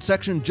Mermaid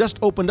section just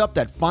opened up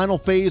that final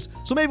phase,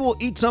 so maybe we'll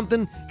eat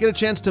something, get a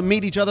chance to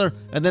meet each other,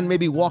 and then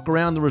maybe walk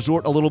around the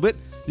resort a little bit.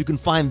 You can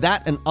find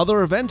that and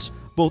other events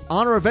both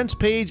on our events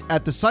page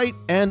at the site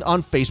and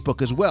on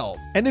Facebook as well.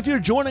 And if you're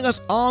joining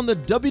us on the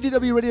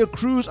WDW Radio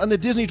Cruise on the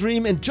Disney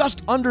Dream in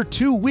just under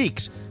 2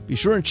 weeks, be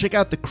sure and check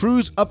out the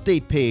cruise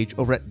update page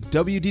over at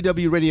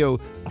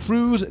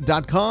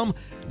WDWRadioCruise.com.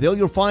 There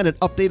you'll find an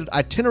updated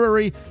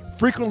itinerary,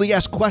 frequently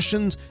asked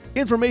questions,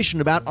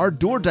 information about our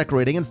door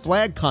decorating and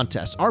flag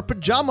contests, our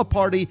pajama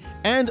party,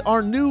 and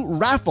our new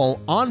raffle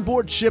on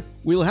board ship.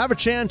 We'll have a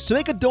chance to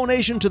make a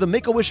donation to the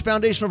Make-A-Wish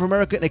Foundation of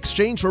America in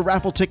exchange for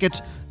raffle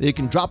tickets. You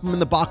can drop them in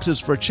the boxes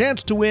for a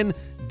chance to win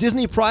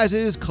Disney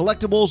prizes,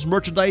 collectibles,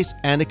 merchandise,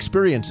 and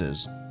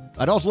experiences.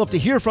 I'd also love to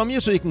hear from you,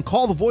 so you can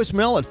call the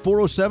voicemail at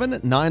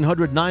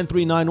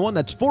 407-900-9391.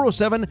 That's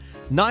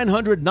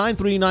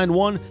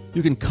 407-900-9391.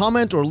 You can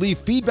comment or leave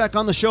feedback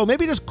on the show.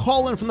 Maybe just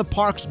call in from the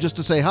parks just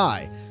to say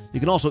hi. You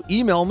can also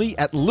email me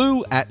at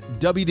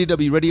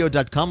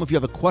lou@wdwradio.com if you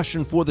have a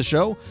question for the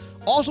show.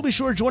 Also, be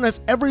sure to join us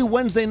every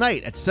Wednesday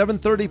night at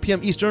 7:30 p.m.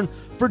 Eastern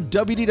for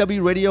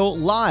WDW Radio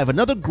Live,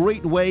 another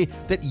great way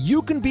that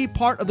you can be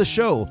part of the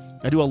show.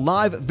 I do a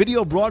live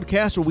video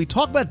broadcast where we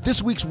talk about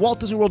this week's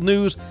Walt Disney World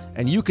news,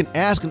 and you can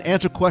ask and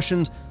answer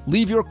questions,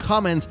 leave your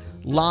comments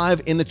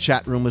live in the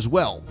chat room as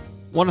well.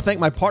 I want to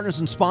thank my partners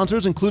and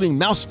sponsors, including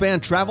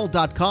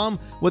MouseFanTravel.com.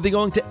 Whether you're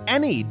going to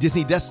any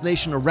Disney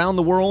destination around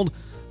the world,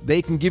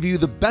 they can give you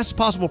the best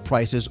possible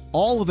prices,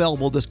 all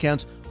available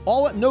discounts,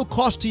 all at no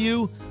cost to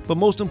you, but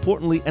most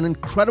importantly, an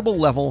incredible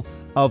level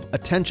of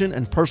attention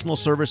and personal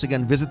service.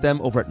 Again, visit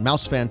them over at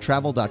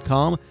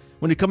MouseFanTravel.com.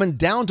 When you're coming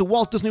down to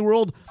Walt Disney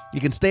World, you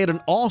can stay at an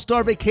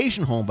all-star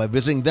vacation home by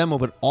visiting them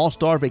over at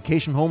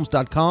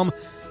allstarvacationhomes.com.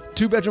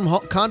 2-bedroom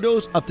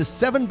condos up to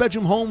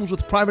 7-bedroom homes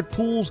with private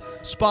pools,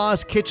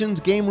 spas, kitchens,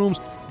 game rooms.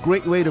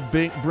 Great way to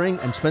bring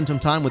and spend some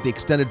time with the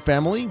extended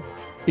family.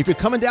 If you're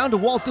coming down to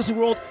Walt Disney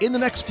World in the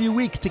next few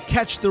weeks to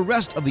catch the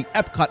rest of the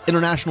Epcot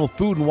International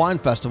Food and Wine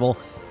Festival,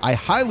 I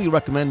highly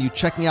recommend you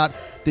checking out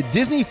the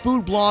Disney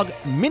Food Blog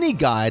mini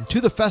guide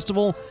to the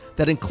festival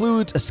that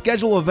includes a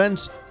schedule of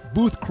events,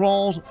 booth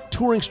crawls,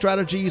 touring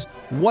strategies,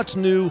 what's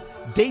new,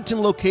 dates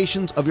and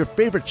locations of your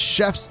favorite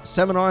chefs,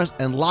 seminars,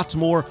 and lots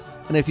more.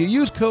 And if you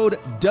use code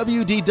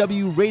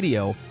WDW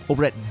Radio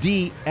over at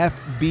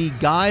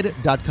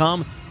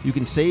dfbguide.com, you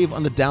can save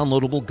on the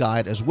downloadable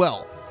guide as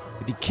well.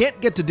 If you can't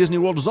get to Disney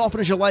World as often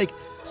as you like,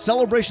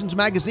 Celebrations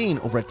Magazine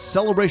over at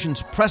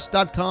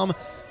celebrationspress.com.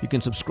 You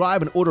can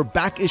subscribe and order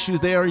back issues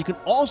there. You can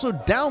also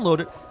download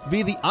it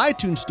via the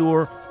iTunes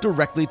Store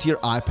directly to your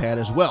iPad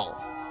as well.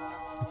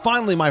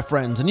 Finally, my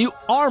friends, and you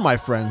are my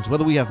friends,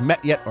 whether we have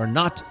met yet or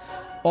not,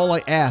 all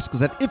I ask is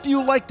that if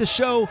you like the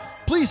show,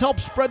 please help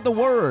spread the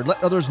word.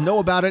 Let others know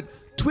about it.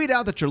 Tweet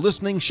out that you're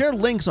listening. Share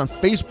links on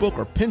Facebook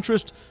or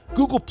Pinterest,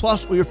 Google+,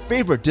 or your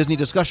favorite Disney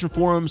discussion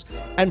forums.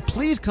 And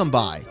please come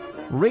by.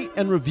 Rate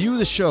and review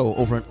the show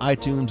over on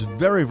iTunes.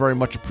 Very, very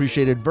much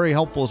appreciated. Very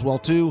helpful as well,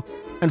 too.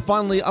 And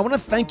finally, I want to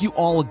thank you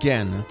all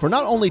again for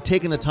not only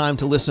taking the time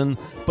to listen,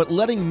 but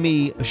letting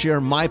me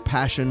share my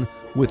passion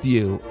with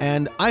you.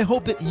 And I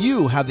hope that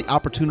you have the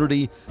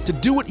opportunity to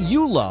do what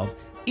you love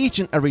each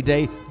and every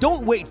day.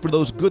 Don't wait for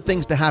those good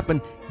things to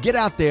happen. Get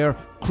out there,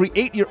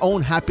 create your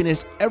own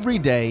happiness every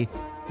day.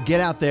 Get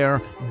out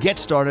there, get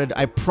started.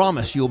 I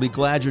promise you'll be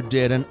glad you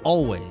did. And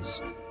always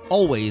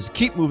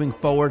keep moving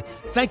forward.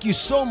 Thank you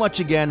so much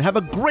again. Have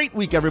a great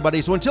week,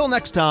 everybody. So until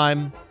next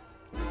time,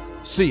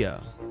 see ya.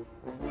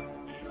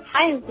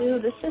 Hi, Lou.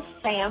 This is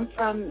Sam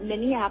from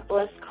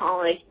Minneapolis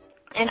calling.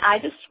 And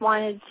I'm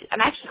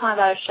actually calling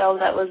about a show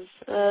that was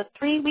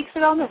 3 weeks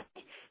ago.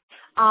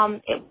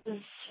 It was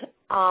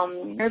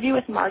an interview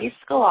with Marty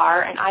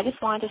Sklar, and I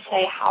just wanted to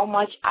say how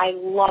much I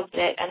loved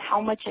it and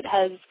how much it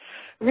has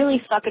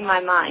really stuck in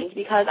my mind,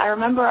 because I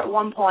remember at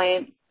one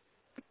point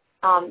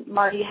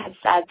Marty had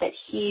said that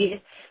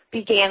he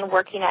began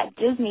working at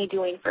Disney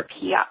doing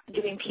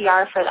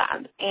PR for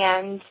them,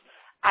 and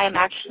I am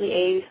actually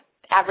a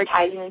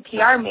advertising and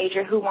PR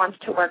major who wants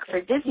to work for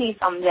Disney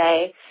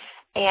someday.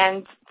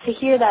 And to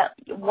hear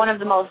that one of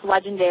the most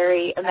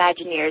legendary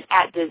Imagineers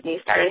at Disney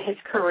started his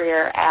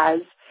career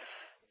as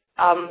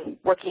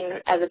working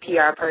as a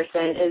PR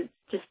person is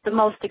just the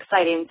most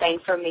exciting thing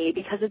for me,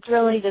 because it's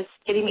really just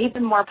getting me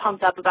even more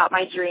pumped up about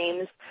my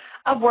dreams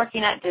of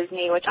working at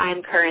Disney, which I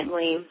am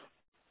currently,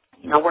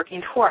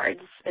 working towards.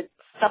 It's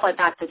stuff like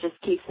that that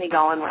just keeps me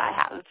going when I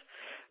have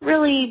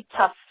really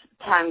tough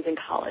times in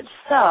college.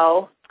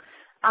 So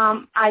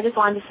I just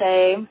wanted to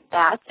say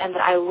that, and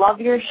that I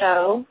love your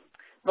show.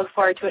 Look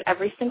forward to it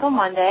every single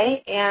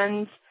Monday,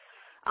 and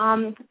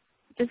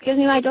just gives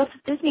me my dose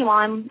of Disney while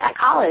I'm at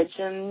college.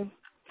 And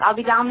I'll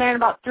be down there in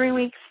about 3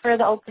 weeks for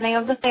the opening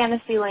of the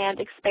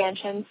Fantasyland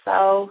expansion,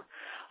 so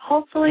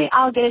hopefully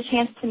I'll get a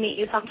chance to meet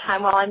you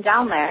sometime while I'm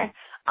down there.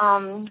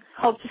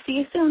 Hope to see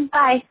you soon.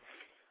 Bye.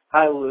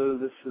 Hi, Lou.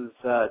 This is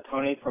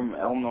Tony from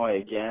Illinois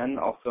again,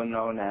 also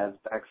known as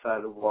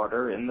Backside of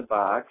Water in the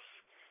Box.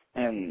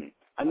 And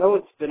I know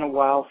it's been a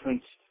while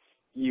since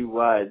you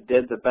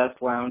did the Best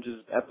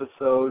Lounges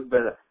episode,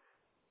 but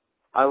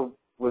I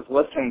was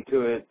listening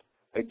to it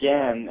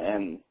again,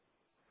 and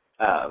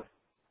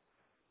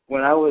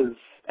when I was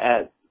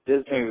at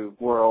Disney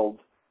World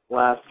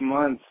last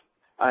month,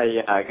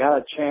 I got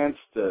a chance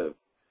to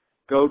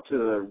go to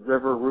the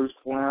River Roost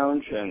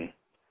Lounge, and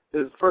it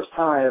was the first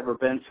time I ever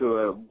been to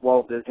a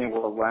Walt Disney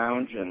World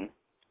lounge, and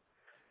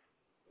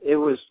it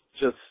was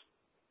just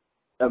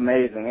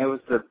amazing. It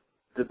was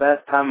the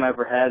best time I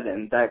ever had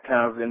in that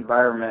kind of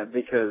environment,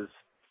 because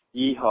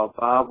Yeehaw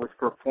Bob was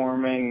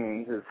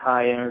performing his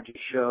high energy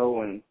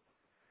show, and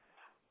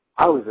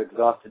I was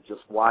exhausted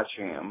just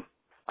watching him.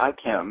 I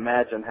can't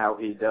imagine how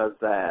he does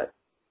that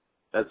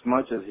as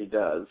much as he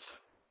does.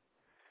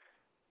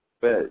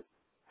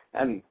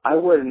 And I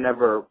would have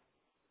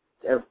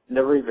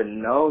never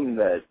even known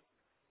that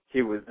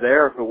he was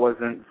there if it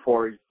wasn't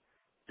for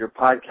your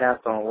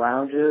podcast on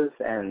lounges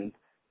and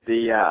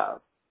the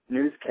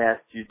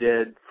newscast you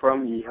did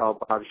from Yeehaw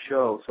Bob's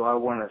show. So I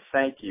want to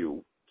thank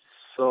you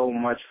so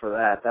much for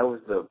that. That was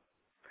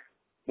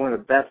one of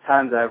the best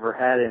times I ever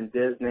had in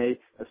Disney,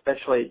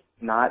 especially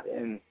not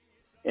in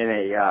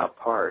a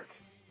park.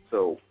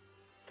 So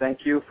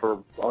thank you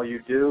for all you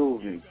do,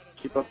 and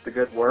keep up the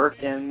good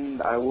work,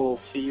 and I will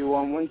see you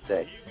on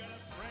Wednesday.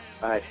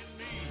 Bye.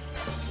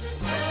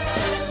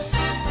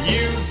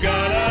 You've got